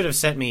 You should have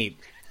sent me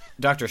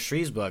Dr.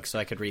 Shree's book so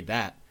I could read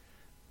that.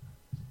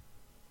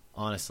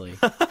 Honestly.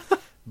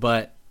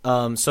 But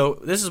so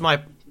this is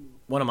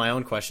one of my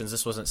own questions.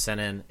 This wasn't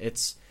sent in.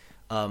 It's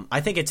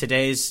I think in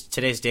today's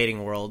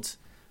dating world,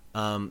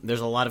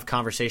 there's a lot of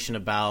conversation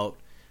about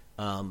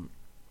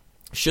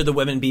should the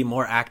women be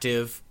more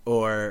active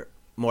or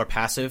more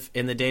passive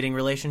in the dating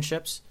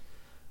relationships,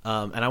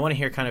 and I want to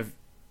hear kind of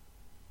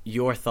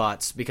your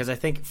thoughts, because I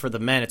think for the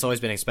men it's always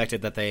been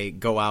expected that they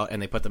go out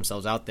and they put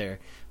themselves out there,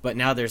 but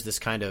now there's this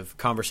kind of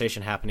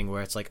conversation happening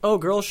where it's like, oh,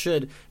 girls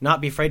should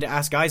not be afraid to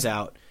ask guys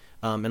out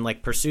and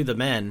like pursue the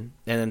men,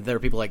 and then there are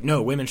people like,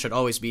 no, women should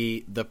always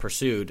be the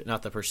pursued,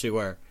 not the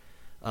pursuer.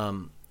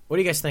 What do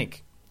you guys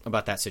think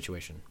about that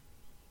situation?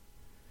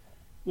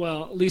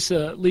 Well,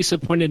 Lisa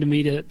pointed to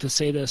me to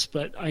say this,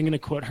 but I'm going to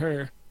quote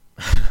her.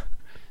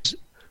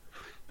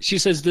 She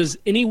says, does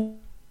any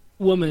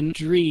woman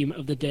dream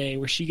of the day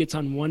where she gets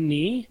on one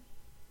knee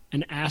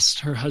and asks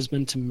her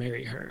husband to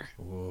marry her?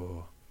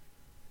 Whoa.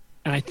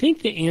 And I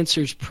think the answer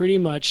is pretty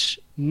much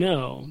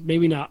no.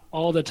 Maybe not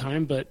all the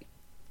time, but in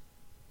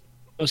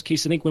most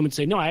cases I think women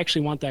say, no, I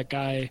actually want that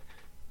guy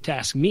to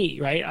ask me,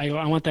 right?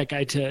 I want that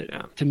guy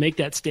to make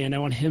that stand. I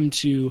want him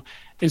to.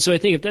 And so I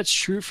think if that's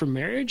true for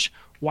marriage,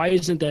 why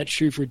isn't that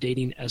true for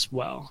dating as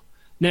well?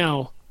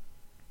 Now,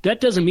 that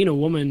doesn't mean a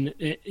woman,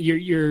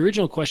 your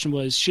original question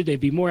was, should they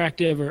be more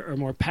active or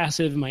more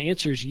passive? My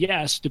answer is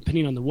yes,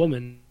 depending on the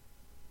woman.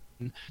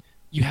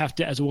 You have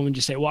to, as a woman,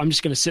 just say, well, I'm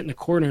just going to sit in the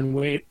corner and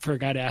wait for a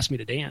guy to ask me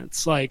to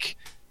dance. Like,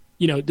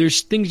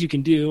 there's things you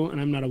can do,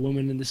 and I'm not a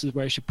woman, and this is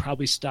where I should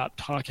probably stop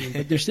talking,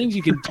 but there's things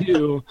you can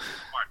do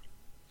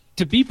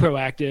to be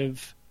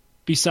proactive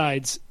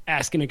besides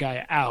asking a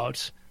guy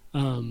out.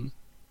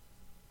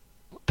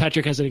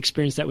 Patrick hasn't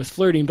experienced that with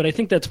flirting, but I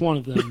think that's one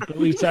of them. But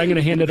Lisa, I'm going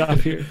to hand it off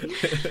here.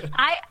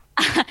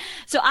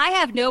 So I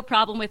have no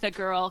problem with a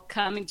girl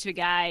coming to a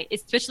guy,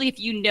 especially if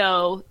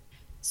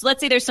so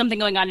let's say there's something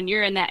going on and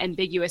you're in that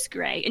ambiguous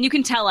gray, and you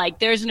can tell, like,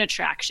 there's an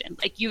attraction.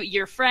 Like,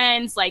 you're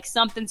friends, like,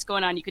 something's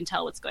going on, you can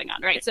tell what's going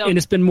on, right? So, and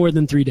it's been more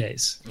than 3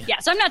 days. Yeah,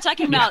 so I'm not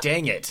talking about...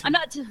 Dang it. I'm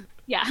not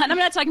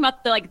talking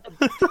about the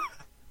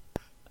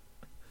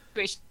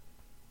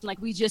like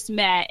we just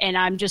met and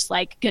I'm just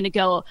like going to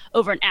go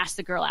over and ask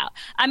the girl out.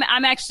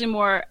 I'm actually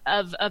more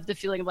of the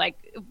feeling of like,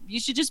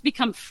 you should just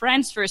become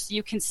friends first so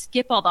you can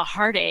skip all the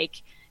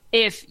heartache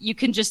if you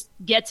can just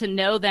get to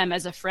know them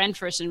as a friend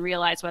first and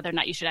realize whether or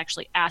not you should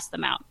actually ask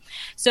them out.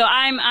 So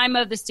I'm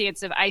of the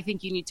stance of, I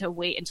think you need to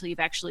wait until you've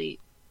actually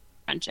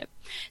friendship.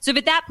 So if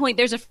at that point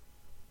there's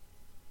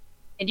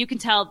and you can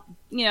tell,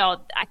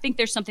 I think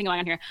there's something going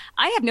on here.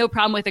 I have no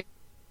problem with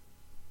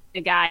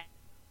a guy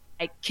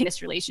in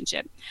this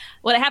relationship.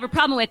 What I have a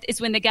problem with is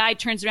when the guy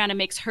turns around and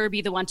makes her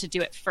be the one to do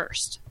it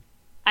first.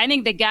 I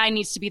think the guy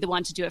needs to be the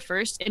one to do it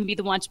first and be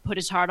the one to put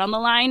his heart on the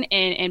line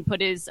and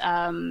put his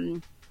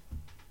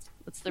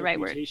what's the right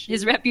word?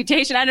 His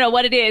reputation. I don't know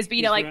what it is,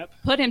 but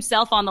put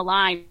himself on the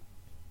line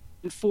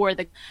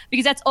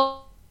because that's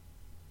all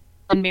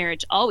in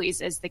marriage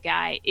always, as the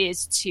guy,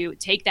 is to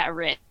take that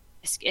risk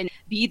and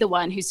be the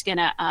one who's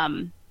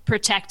gonna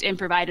protect and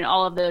provide and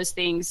all of those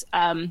things.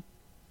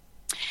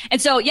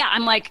 And so, yeah,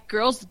 I'm like,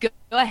 girls, go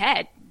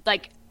ahead.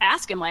 Like,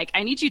 ask him, like,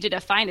 I need you to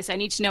define this. I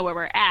need to know where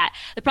we're at.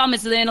 The problem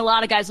is then a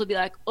lot of guys will be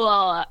like,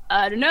 well,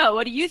 I don't know.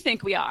 What do you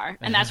think we are?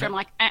 And that's where I'm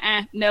like,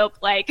 nope.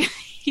 Like,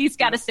 he's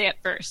got to say it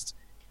first.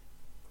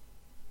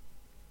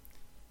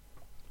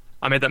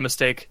 I made that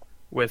mistake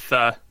with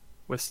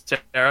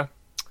Sarah.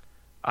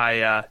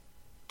 I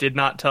did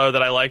not tell her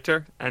that I liked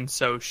her, and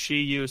so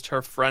she used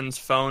her friend's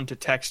phone to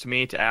text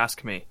me to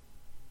ask me.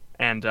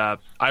 And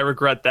I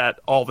regret that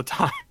all the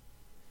time.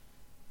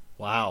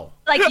 Wow.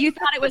 Like, you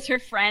thought it was her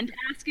friend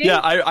asking? Yeah,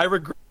 I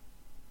regret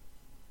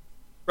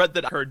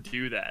that I heard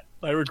do that.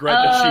 I regret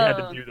that she had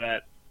to do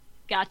that.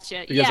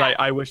 Gotcha. Because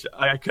I wish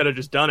I could have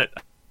just done it.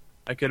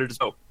 I could have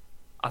just,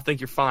 I think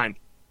you're fine,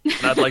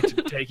 and I'd like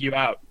to take you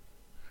out.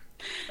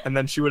 And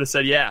then she would have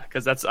said yeah,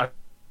 because I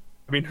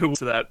I mean, who was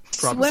to that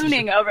proposition?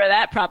 Swooning over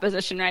that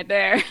proposition right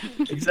there.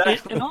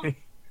 Exactly.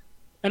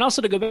 And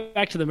also to go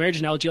back to the marriage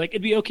analogy, like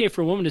it'd be okay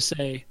for a woman to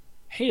say,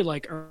 "Hey,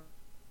 like, are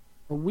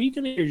we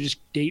gonna just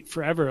date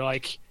forever?"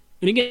 Like,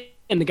 and again,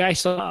 the guy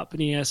stops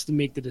and he has to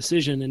make the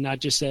decision and not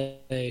just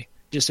say,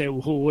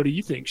 "Well, what do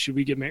you think? Should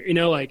we get married?" You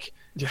know, like,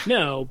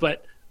 no,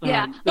 but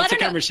that's a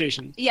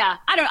conversation. Yeah,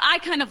 I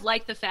kind of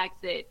like the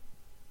fact that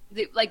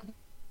like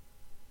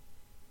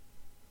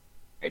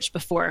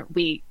before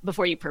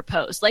you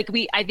proposed, like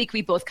I think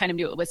we both kind of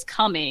knew it was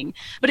coming,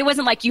 but it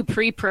wasn't like you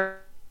proposed.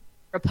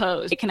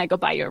 Can I go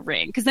buy you a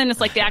ring? Because then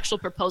it's like the actual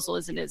proposal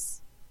isn't as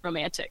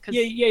romantic.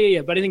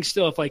 Yeah. But I think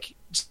still, if like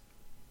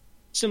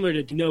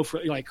similar to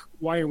for like,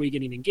 why are we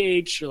getting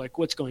engaged, or like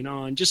what's going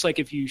on? Just like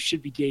if you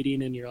should be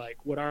dating and you're like,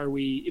 what are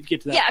we? If you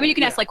get to that, I mean, you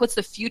can ask like, what's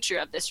the future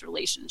of this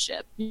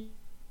relationship?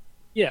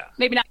 Yeah,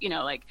 maybe not.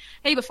 Like,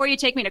 hey, before you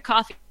take me to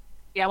coffee,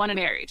 I want to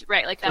be married,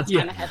 right? Like that's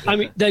kind of heavy. I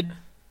mean, the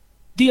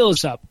deal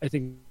is up. I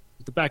think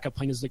the backup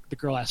plan is the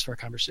girl asks for a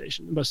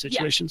conversation in most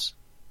situations.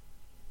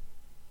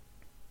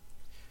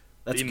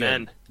 That's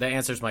Amen. Good. That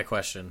answers my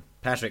question.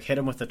 Patrick, hit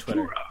him with the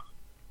Twitter.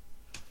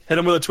 Hit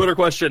him with a Twitter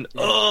question.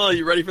 Oh,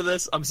 you ready for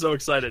this? I'm so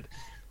excited.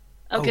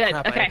 Oh, good.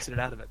 Crap, okay. I exited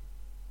out of it.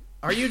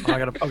 Are you?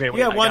 Okay, wait,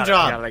 you have one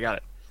job. I got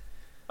it.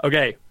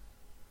 Okay.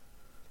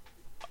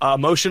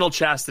 Emotional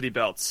chastity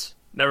belts.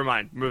 Never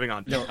mind. Moving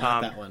on. No,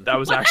 not that one. That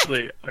was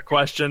actually a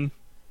question.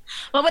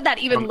 What would that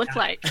even look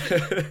like?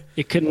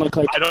 It couldn't look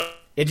like.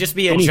 It'd just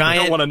be a giant. I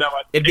don't want to know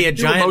it. It'd be a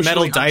giant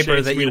metal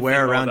diaper that you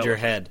wear around your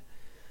head.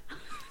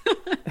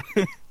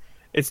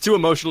 It's too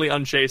emotionally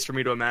unchaste for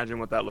me to imagine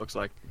what that looks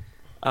like.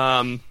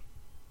 Did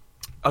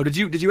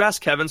you ask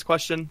Kevin's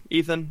question,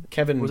 Ethan?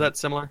 Kevin, was that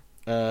similar?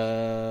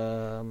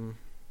 I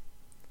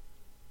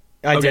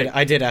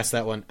did ask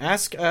that one.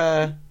 Ask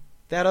that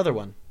other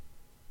one.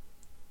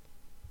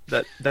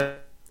 That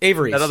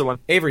Avery's. That other one.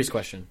 Avery's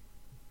question.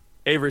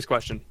 Avery's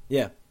question.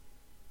 Yeah.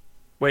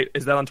 Wait,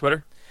 is that on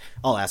Twitter?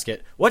 I'll ask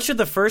it. What should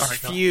the first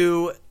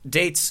few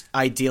dates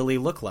ideally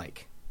look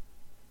like?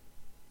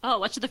 Oh,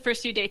 what should the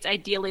first few dates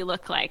ideally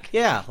look like?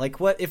 Yeah,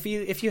 like what if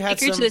you had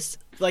some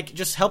like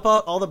just help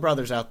out all the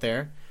brothers out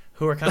there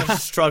who are kind of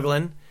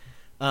struggling.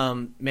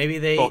 Maybe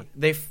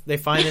they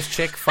find this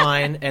chick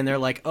fine and they're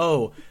like,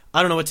 "Oh,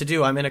 I don't know what to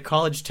do. I'm in a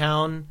college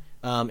town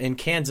in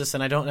Kansas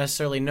and I don't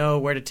necessarily know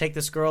where to take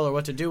this girl or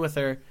what to do with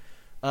her.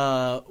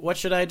 What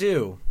should I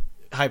do?"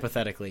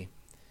 Hypothetically.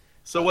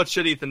 So what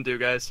should Ethan do,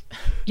 guys?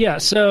 Yeah,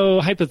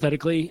 so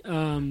hypothetically,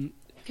 can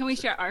we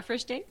share our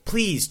first date?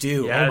 Please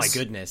do. Yes. Oh my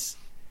goodness.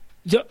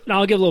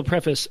 I'll give a little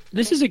preface.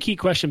 This is a key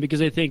question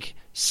because I think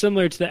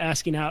similar to the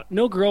asking out,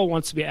 no girl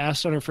wants to be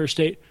asked on her first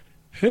date,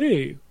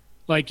 "Hey,"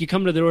 like you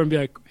come to the door and be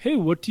like, "Hey,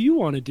 what do you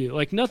want to do?"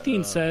 Like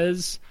nothing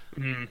says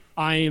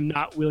I am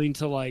not willing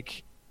to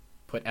like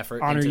put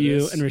effort honor into you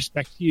this. and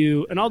respect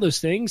you and all those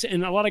things.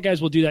 And a lot of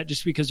guys will do that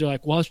just because they're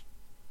like, "Well, I was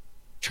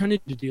trying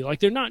to do," like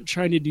they're not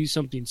trying to do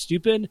something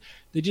stupid.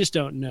 They just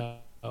don't know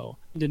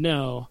to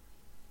know.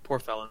 Poor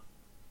fella.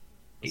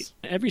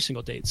 Every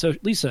single date. So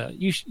Lisa,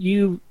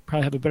 you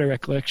probably have a better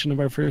recollection of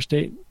our first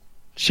date.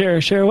 Share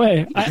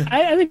away.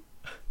 I think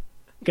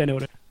I know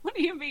What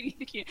do you mean?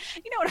 You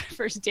know what our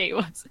first date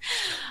was?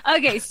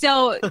 Okay,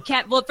 so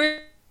Kat. Well,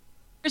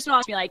 first of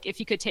all, me like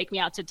if you could take me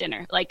out to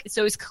dinner. Like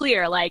so, it was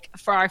clear. Like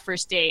for our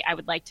first date, I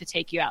would like to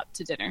take you out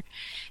to dinner,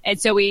 and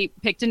so we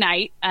picked a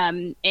night.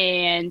 And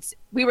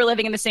we were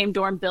living in the same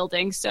dorm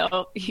building,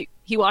 so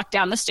he walked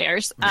down the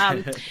stairs.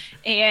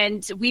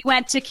 And we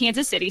went to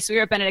Kansas City, so we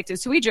were at Benedictine.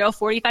 So we drove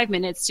 45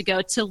 minutes to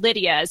go to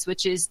Lydia's,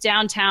 which is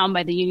downtown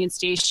by the Union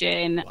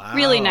Station. Wow.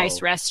 Really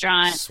nice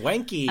restaurant.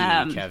 Swanky,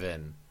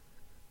 Kevin.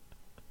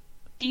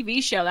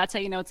 TV show. That's how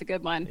you know it's a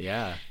good one.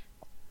 Yeah.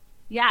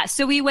 Yeah.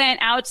 So we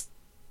went out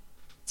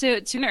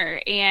to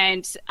dinner,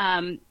 and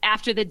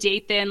after the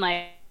date, then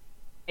like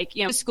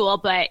school.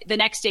 But the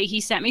next day, he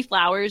sent me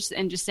flowers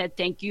and just said,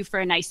 "Thank you for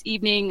a nice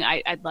evening.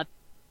 I'd love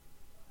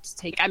to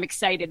take. I'm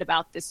excited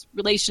about this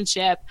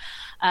relationship."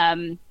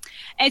 And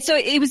so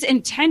it was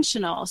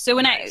intentional. So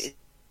when I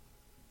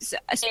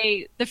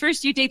say the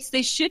first few dates,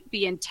 they should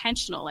be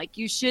intentional. Like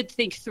you should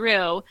think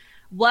through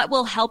what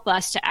will help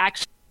us to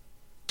actually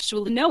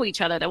know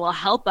each other, that will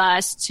help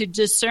us to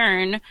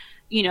discern,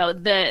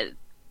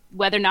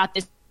 whether or not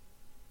this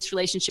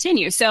relationship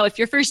continues. So if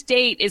your first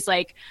date is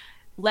like,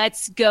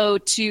 let's go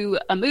to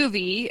a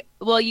movie,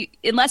 well,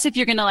 unless if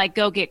you're going to like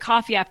go get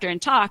coffee after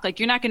and talk, like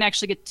you're not going to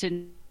actually get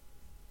to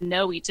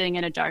know each other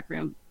in a dark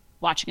room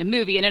watching a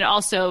movie. And it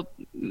also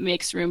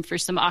makes room for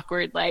some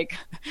awkward, like,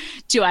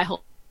 do I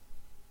hold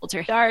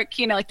her dark?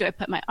 Like, do I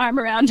put my arm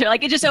around her?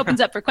 Like, it just opens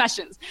up for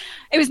questions.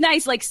 It was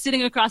nice, like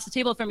sitting across the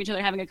table from each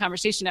other, having a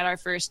conversation at our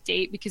first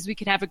date, because we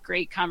could have a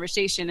great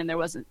conversation and there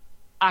wasn't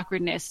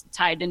awkwardness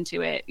tied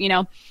into it,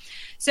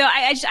 So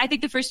I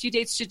think the first few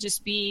dates should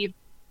just be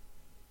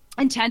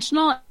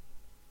intentional,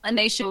 and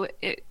they show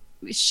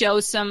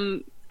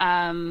some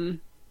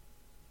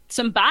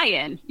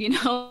buy-in,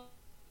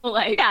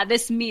 like, yeah,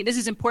 this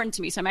is important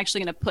to me, so I'm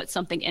actually going to put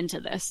something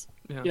into this.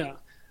 Yeah.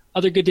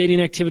 Other good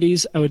dating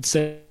activities, I would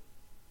say,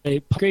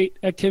 a great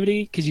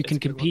activity because you can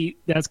compete.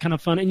 That's kind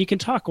of fun, and you can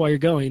talk while you're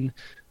going.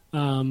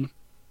 So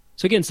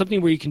again,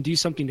 something where you can do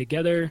something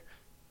together.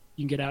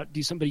 You can get out,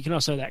 do something, but you can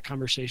also have that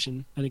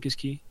conversation. I think is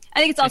key. I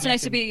think it's also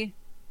nice to be.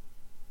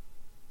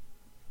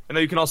 I know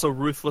you can also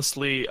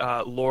ruthlessly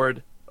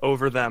lord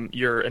over them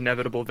your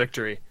inevitable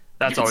victory.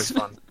 That's always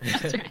fun.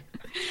 That's right.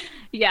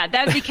 Yeah,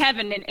 that would be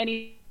Kevin in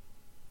any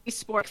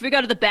sport. If we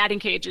go to the batting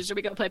cages or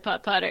we go play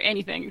putt-putt or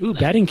anything. Ooh,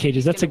 batting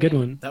cages. That's a good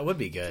one. That would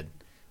be good.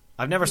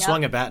 I've never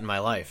swung a bat in my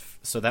life,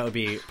 so that would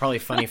be probably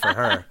funny for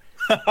her.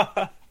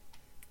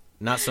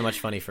 Not so much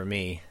funny for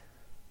me.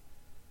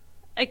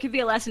 It could be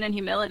a lesson in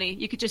humility.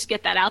 You could just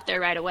get that out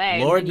there right away.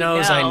 Lord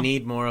knows I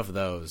need more of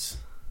those.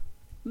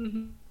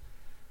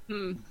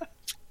 Mm-hmm.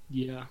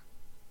 Yeah.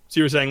 So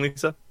you were saying,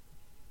 Lisa?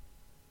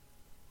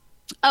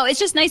 Oh, it's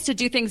just nice to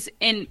do things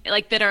in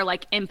that are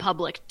in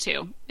public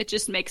too. It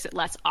just makes it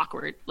less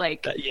awkward.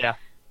 Yeah.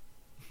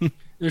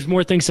 There's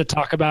more things to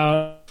talk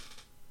about.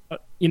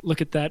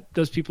 Look at that;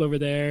 those people over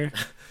there.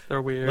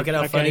 They're weird. Look at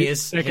how funny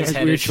his head is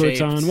weird shorts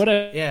shaped. on.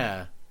 Whatever.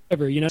 Yeah.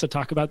 To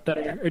talk about that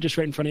or just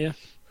right in front of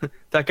you.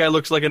 That guy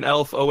looks like an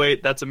elf. Oh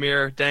wait, that's a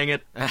mirror. Dang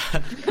it.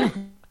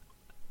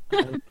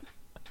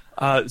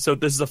 So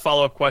this is a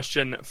follow-up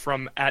question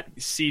from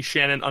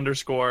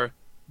 @CShannon_.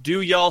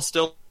 Do y'all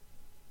still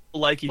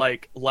like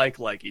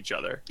each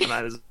other? And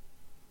that is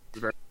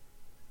very.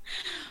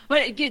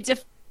 What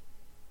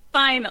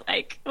define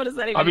what does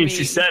that even mean? I mean,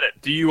 she said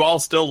it. Do you all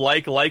still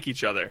like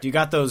each other? Do you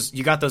got those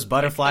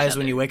butterflies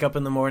when you wake up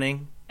in the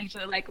morning?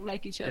 Actually,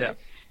 like each other.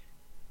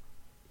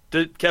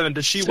 Yeah. Kevin,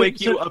 does she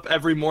wake you up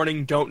every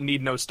morning? Don't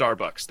need no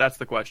Starbucks. That's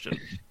the question.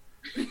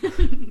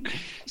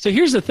 So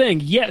here's the thing.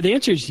 Yeah, the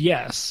answer is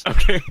yes.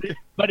 Okay.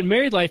 But in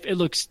married life, it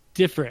looks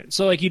different.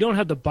 So you don't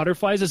have the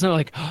butterflies. It's not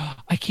like, oh,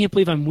 I can't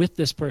believe I'm with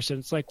this person.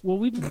 It's like, well,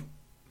 we've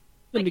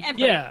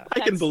yeah.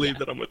 I can believe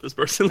that I'm with this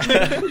person.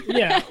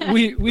 Yeah,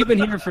 we've been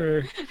here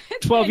for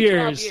 12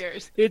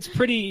 years. It's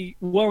pretty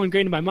well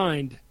ingrained in my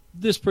mind.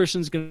 This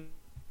person's going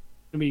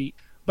to be.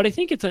 But I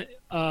think it's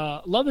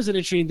love is an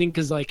interesting thing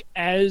because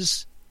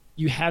as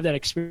you have that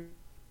experience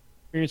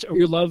or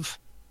your love,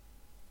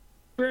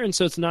 and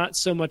so it's not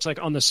so much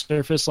on the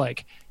surface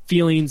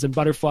feelings and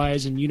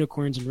butterflies and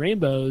unicorns and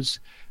rainbows,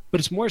 but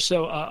it's more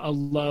so a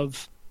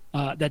love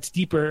that's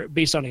deeper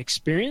based on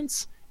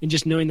experience and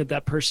just knowing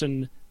that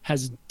person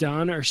has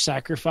done or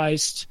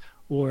sacrificed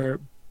or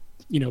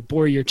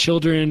bore your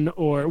children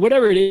or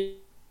whatever it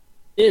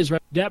is,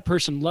 right? That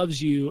person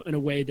loves you in a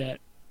way that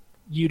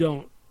you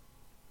don't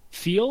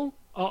feel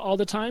all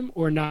the time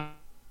or not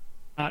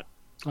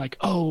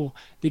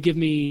they give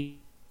me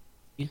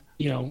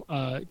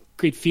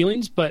great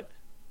feelings, but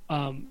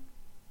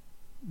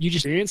you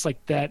just experience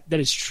that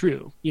is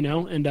true,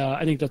 and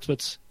I think that's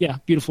what's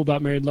beautiful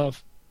about married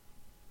love.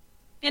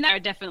 And there are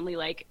definitely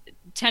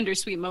tender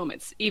sweet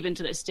moments even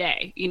to this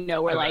day,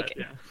 where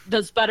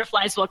those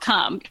butterflies will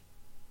come.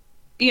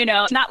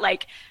 It's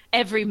not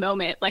every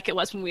moment like it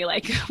was when we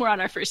were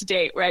on our first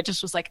date where I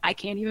just was I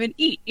can't even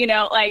eat,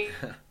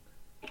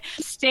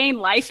 staying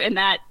life in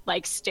that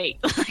state.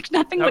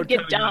 Nothing would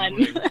get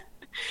done.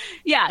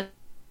 Yeah.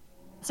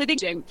 So I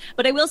think,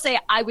 but I will say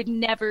I would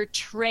never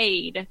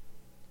trade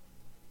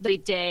the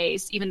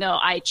days, even though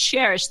I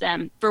cherish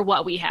them, for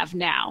what we have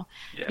now,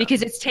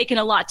 because it's taken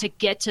a lot to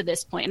get to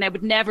this point, and I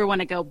would never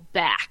want to go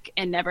back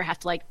and never have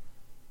to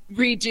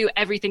redo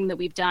everything that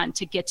we've done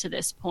to get to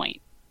this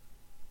point.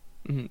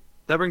 Mm-hmm.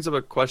 That brings up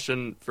a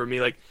question for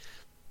me,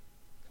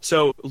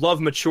 so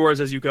love matures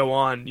as you go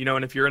on,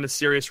 and if you're in a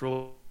serious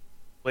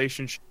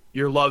relationship,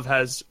 your love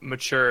has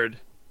matured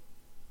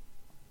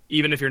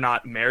even if you're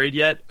not married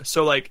yet.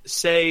 So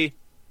say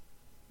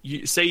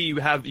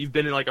you've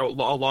been in a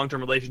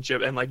long-term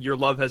relationship and your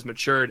love has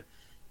matured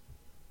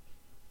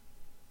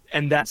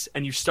and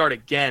you start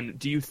again.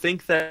 Do you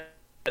think that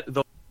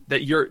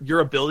your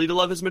ability to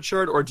love has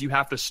matured, or do you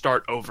have to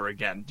start over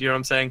again? Do you know what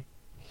I'm saying?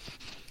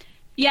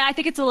 Yeah, I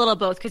think it's a little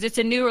both because it's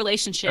a new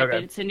relationship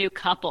and it's a new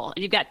couple.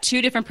 And you've got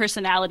two different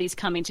personalities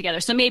coming together.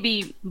 So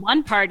maybe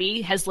one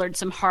party has learned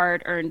some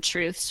hard-earned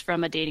truths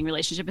from a dating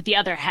relationship, but the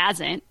other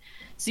hasn't.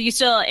 So you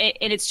still,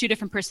 and it's two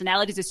different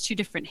personalities, it's two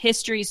different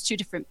histories, two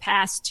different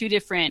pasts, two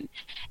different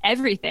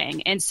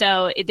everything. And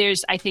so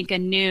there's, I think, a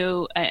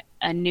new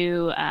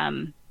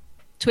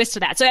twist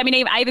to that. So, I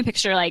mean, I even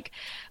picture I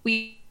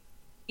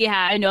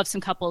know of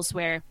some couples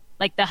where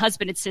the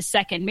husband, it's his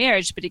second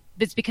marriage, but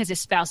it's because his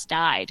spouse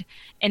died.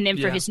 And then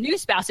for his new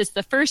spouse, it's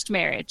the first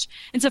marriage.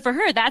 And so for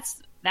her, that's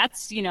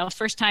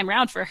first time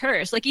around for her.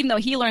 It's even though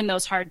he learned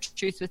those hard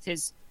truths with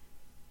his,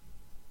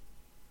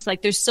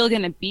 it's there's still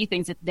going to be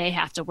things that they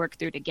have to work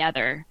through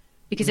together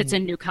because it's a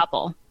new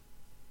couple.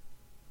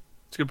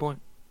 That's a good point.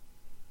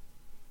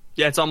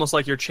 Yeah, it's almost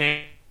like you're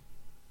changed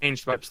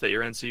vibes that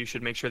you're in, so you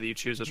should make sure that you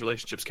choose those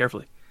relationships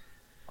carefully.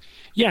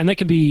 Yeah, and that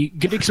can be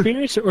good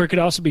experience or it could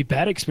also be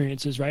bad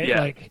experiences, right?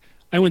 Yeah.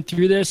 I went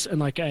through this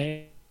and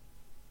I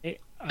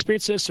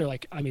experienced this or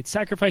I made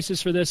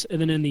sacrifices for this, and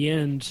then in the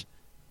end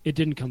it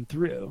didn't come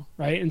through,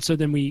 right? And so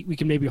then we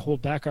can maybe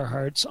hold back our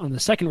hearts on the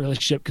second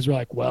relationship because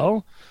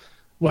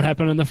we're what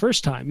happened on the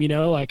first time,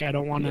 like I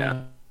don't want to.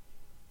 Yeah.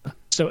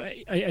 So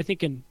I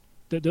think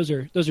those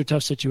are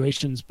tough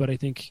situations, but I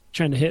think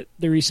trying to hit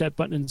the reset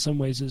button in some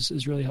ways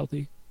is really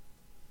healthy.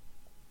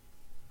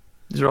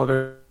 These are all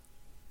very,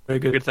 very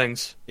good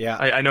things. Yeah,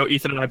 I know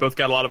Ethan and I both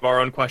got a lot of our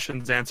own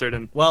questions answered,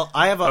 and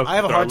I have a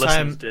hard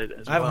time.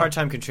 I have a hard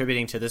time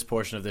contributing to this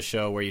portion of the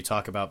show where you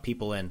talk about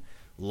people in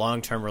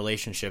long-term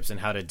relationships and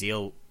how to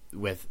deal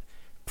with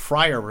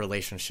prior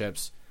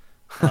relationships,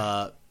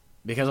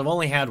 because I've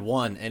only had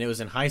one, and it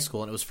was in high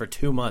school, and it was for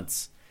 2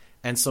 months,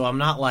 and so I'm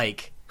not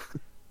like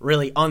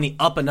really on the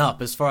up and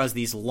up as far as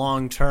these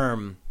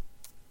long-term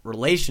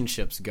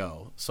relationships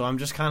go. So I'm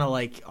just kind of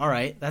like, all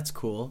right, that's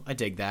cool. I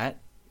dig that.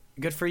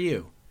 Good for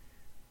you.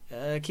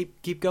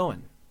 Keep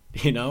going.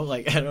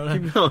 Like I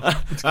don't know. I don't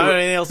have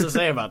anything else to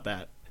say about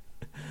that.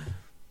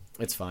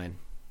 It's fine.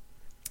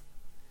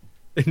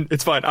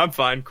 It's fine. I'm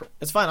fine.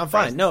 It's fine. I'm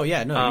fine. No,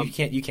 you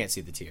can't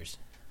see the tears.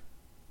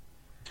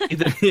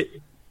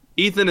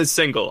 Ethan is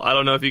single. I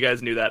don't know if you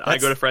guys knew that. I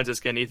go to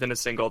Francisca and Ethan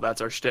is single.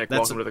 That's our shtick.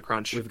 Welcome to the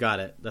Crunch. We've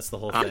got it. That's the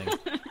whole thing.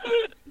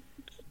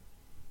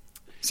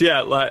 So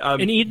yeah,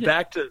 and Ethan,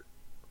 back to.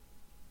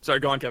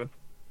 Sorry, go on, Kevin.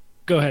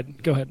 Go ahead.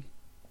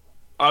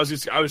 I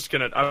was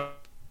gonna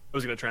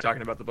try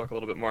talking about the book a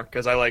little bit more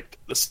because I liked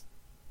the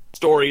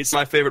stories.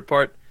 My favorite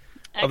part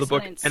of the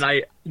book, and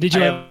I did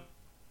you like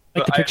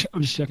the picture?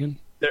 I'm just checking.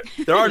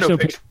 There are no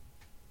pictures.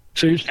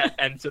 Cheers.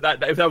 And so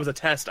that if that was a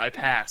test, I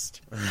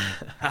passed.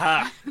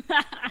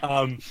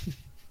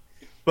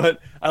 But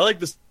I like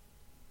the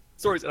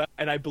stories,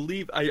 and I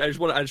believe I just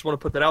want to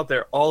put that out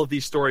there. All of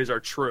these stories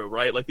are true,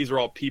 right? Like these are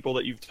all people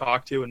that you've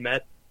talked to and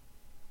met.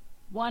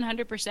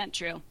 100%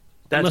 true.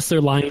 Unless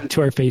they're lying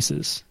to our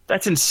faces.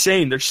 That's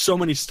insane. There's so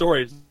many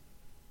stories.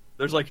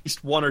 There's like at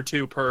least 1 or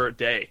 2 per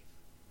day.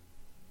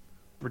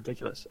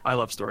 Ridiculous. I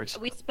love stories.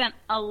 We spent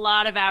a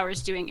lot of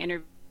hours doing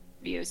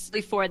interviews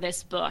for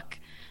this book.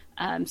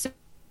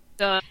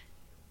 So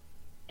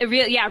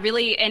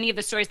really any of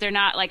the stories, they're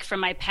not like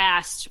from my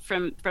past,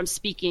 from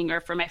speaking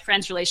or from my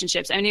friends'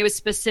 relationships. I mean, it was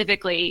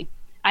specifically,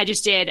 I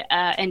just did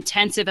an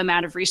intensive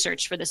amount of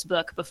research for this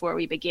book before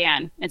we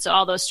began. And so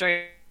all those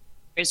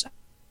stories.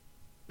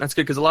 That's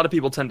good because a lot of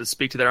people tend to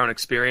speak to their own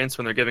experience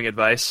when they're giving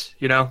advice,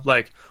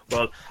 like,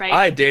 well, right.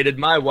 I dated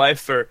my wife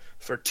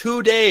for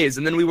 2 days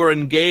and then we were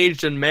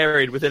engaged and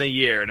married within a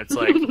year. And it's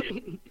like,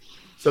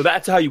 so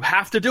that's how you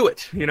have to do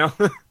it,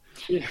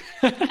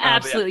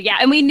 Absolutely. Yeah.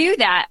 And we knew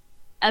that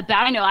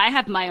I know I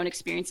have my own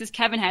experiences.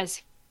 Kevin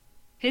has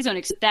his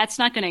own. That's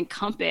not going to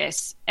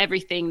encompass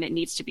everything that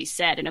needs to be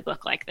said in a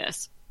book like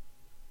this.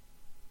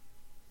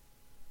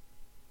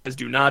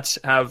 Do not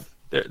have,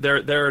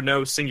 there are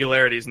no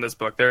singularities in this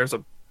book. There's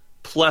a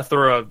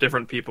plethora of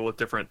different people with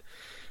different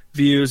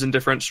views and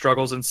different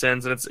struggles and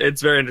sins, and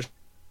it's very interesting.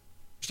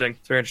 It's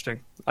very interesting.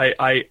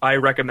 I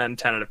recommend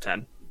 10 out of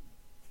 10.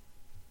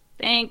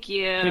 Thank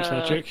you. Thanks,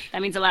 Patrick.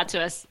 That means a lot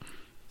to us.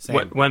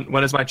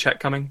 When is my check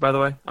coming, by the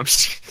way? I'm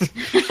just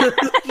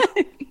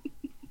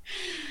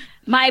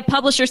My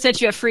publisher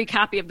sent you a free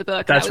copy of the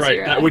book. That's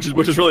right, which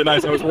is really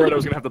nice. I was worried I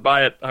was going to have to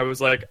buy it. I was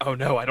like, oh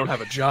no, I don't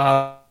have a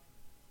job.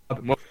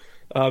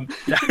 Yeah.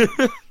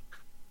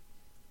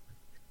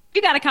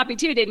 You got a copy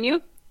too, didn't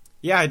you?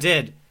 Yeah, I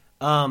did.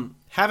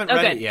 Haven't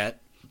read it yet,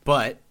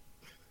 but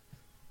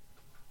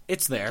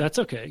it's there. That's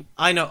okay.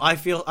 I know. I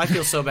feel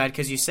so bad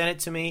because you sent it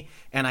to me,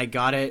 and I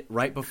got it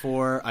right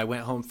before I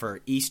went home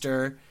for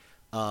Easter,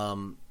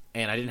 and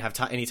I didn't have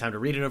any time to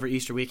read it over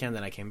Easter weekend.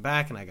 Then I came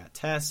back, and I got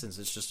tests, and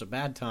it's just a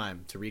bad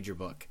time to read your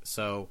book.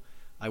 So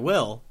I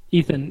will.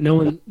 Ethan,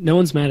 no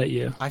one's mad at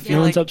you. I feel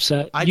no one's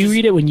upset. You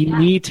read it when you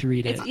need to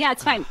read it.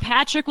 It's fine.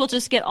 Patrick will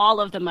just get all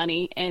of the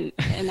money, and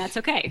that's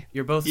okay.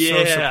 You're both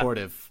so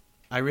supportive.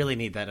 I really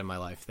need that in my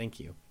life. Thank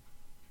you.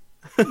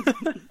 So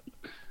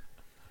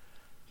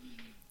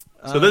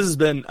this has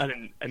been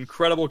an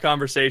incredible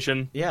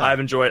conversation. Yeah. I've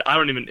enjoyed.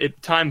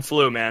 Time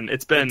flew, man.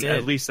 It's been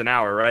at least an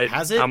hour, right?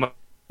 Has it?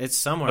 It's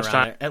somewhere around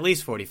there. At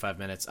least 45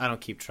 minutes. I don't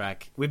keep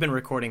track. We've been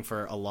recording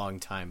for a long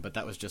time, but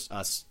that was just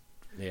us.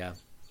 Yeah.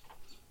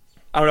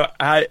 I don't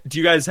know. Do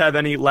you guys have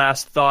any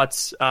last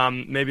thoughts?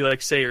 Maybe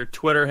like say your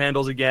Twitter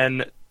handles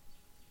again.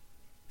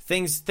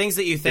 Things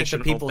that you think the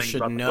people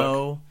should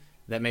know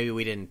that maybe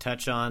we didn't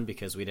touch on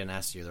because we didn't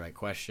ask you the right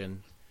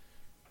question.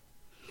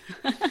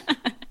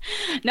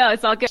 No,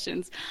 it's all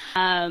questions.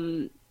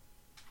 The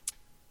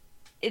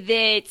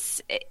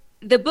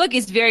book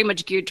is very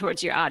much geared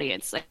towards your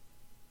audience. Like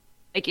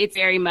it's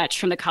very much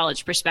from the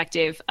college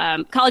perspective,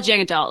 college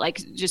young adult, like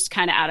just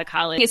kind of out of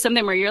college. It's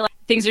something where you're like,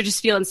 things are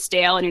just feeling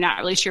stale and you're not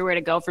really sure where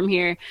to go from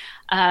here.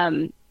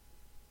 It's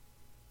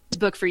a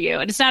book for you.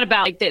 And it's not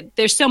about like that.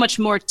 There's so much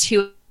more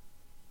to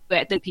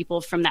it than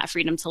people from that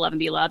freedom to love and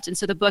be loved. And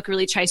so the book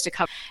really tries to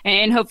cover,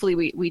 and hopefully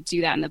we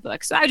do that in the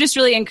book. So I just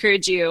really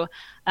encourage you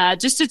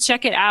just to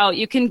check it out.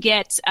 You can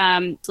get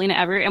Selena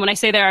Everett. And when I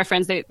say they're our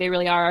friends, they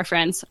really are our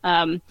friends.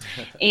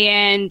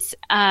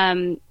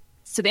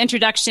 So the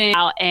introduction,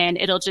 and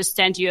it'll just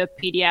send you a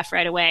PDF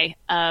right away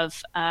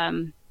of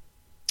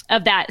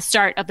of that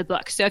start of the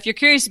book. So if you're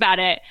curious about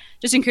it,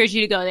 just encourage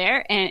you to go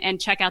there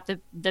and check out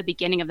the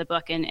beginning of the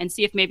book and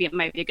see if maybe it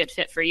might be a good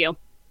fit for you.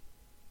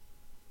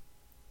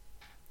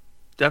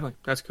 Definitely.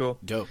 That's cool.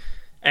 Dope.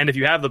 And if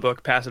you have the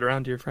book, pass it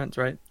around to your friends,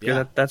 right?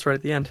 Yeah. That's right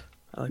at the end.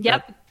 I like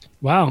Yep. that.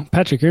 Wow,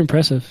 Patrick, you're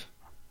impressive.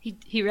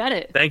 He read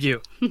it. Thank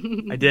you.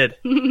 I did.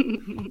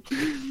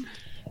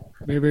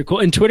 Very, very cool.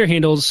 And Twitter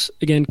handles,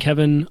 again,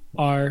 Kevin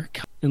R.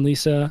 and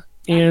Lisa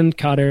and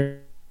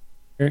Cotter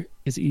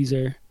is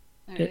Easer.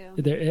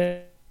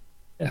 Yeah,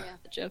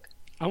 joke.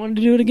 I wanted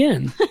to do it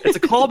again. It's a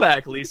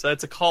callback, Lisa.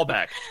 It's a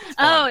callback.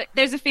 Oh,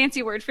 there's a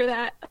fancy word for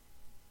that.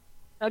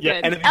 Oh, Yeah,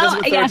 good. and if he does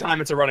it the third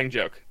time, it's a running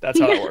joke. That's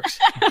how it works.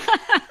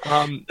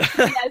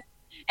 Yes.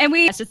 And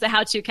it's just the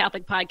How to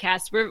Catholic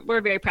podcast.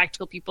 We're very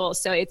practical people,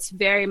 so it's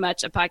very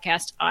much a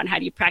podcast on how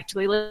do you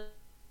practically live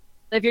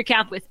your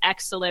Catholic with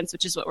excellence,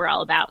 which is what we're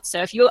all about.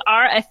 So if you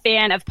are a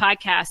fan of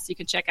podcasts, you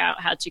can check out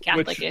How to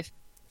Catholic.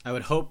 I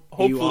would hope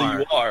hopefully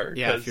you are.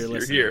 Yeah, if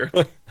you're here.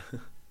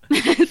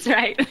 That's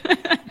right.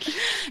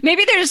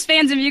 Maybe they're just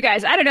fans of you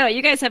guys. I don't know.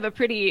 You guys have a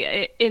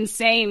pretty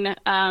insane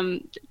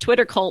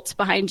Twitter cult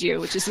behind you,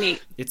 which is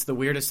neat. It's the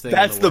weirdest thing.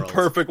 That's in the the world.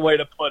 perfect way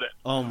to put it.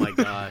 Oh my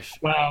gosh!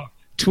 Wow.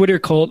 Twitter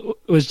cult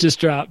was just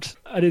dropped.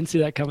 I didn't see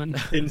that coming.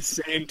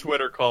 Insane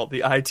Twitter cult,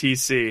 the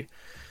ITC.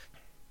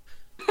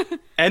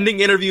 Ending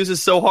interviews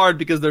is so hard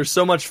because they're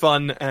so much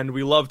fun, and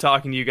we love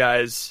talking to you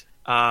guys.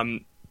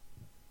 And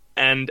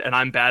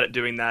I'm bad at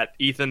doing that.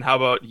 Ethan, how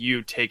about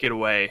you take it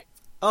away?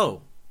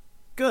 Oh,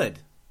 good.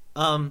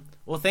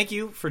 Well, thank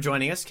you for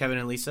joining us, Kevin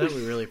and Lisa.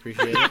 We really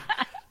appreciate it.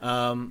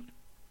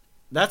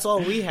 That's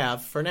all we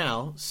have for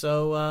now.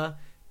 So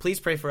please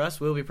pray for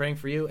us. We'll be praying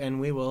for you, and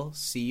we will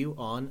see you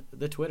on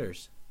the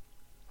Twitters.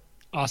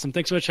 Awesome.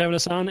 Thanks so much for having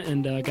us on,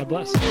 and God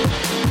bless.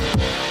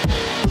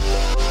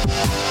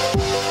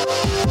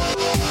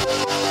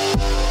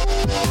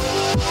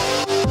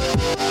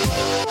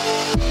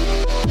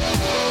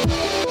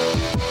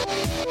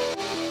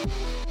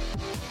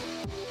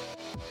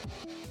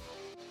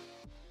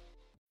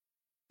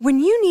 When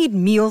you need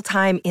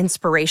mealtime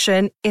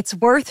inspiration, it's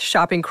worth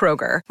shopping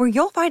Kroger, where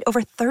you'll find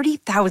over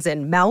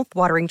 30,000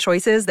 mouth-watering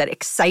choices that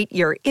excite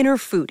your inner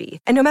foodie.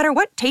 And no matter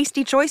what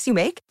tasty choice you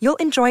make, you'll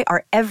enjoy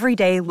our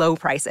everyday low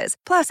prices,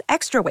 plus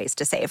extra ways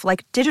to save,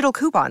 like digital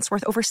coupons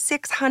worth over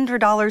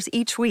 $600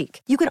 each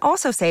week. You can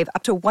also save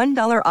up to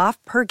 $1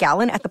 off per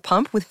gallon at the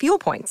pump with fuel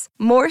points.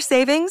 More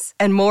savings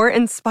and more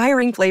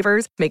inspiring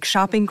flavors make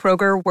shopping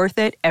Kroger worth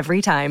it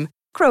every time.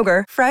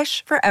 Kroger,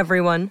 fresh for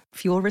everyone.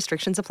 Fuel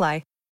restrictions apply.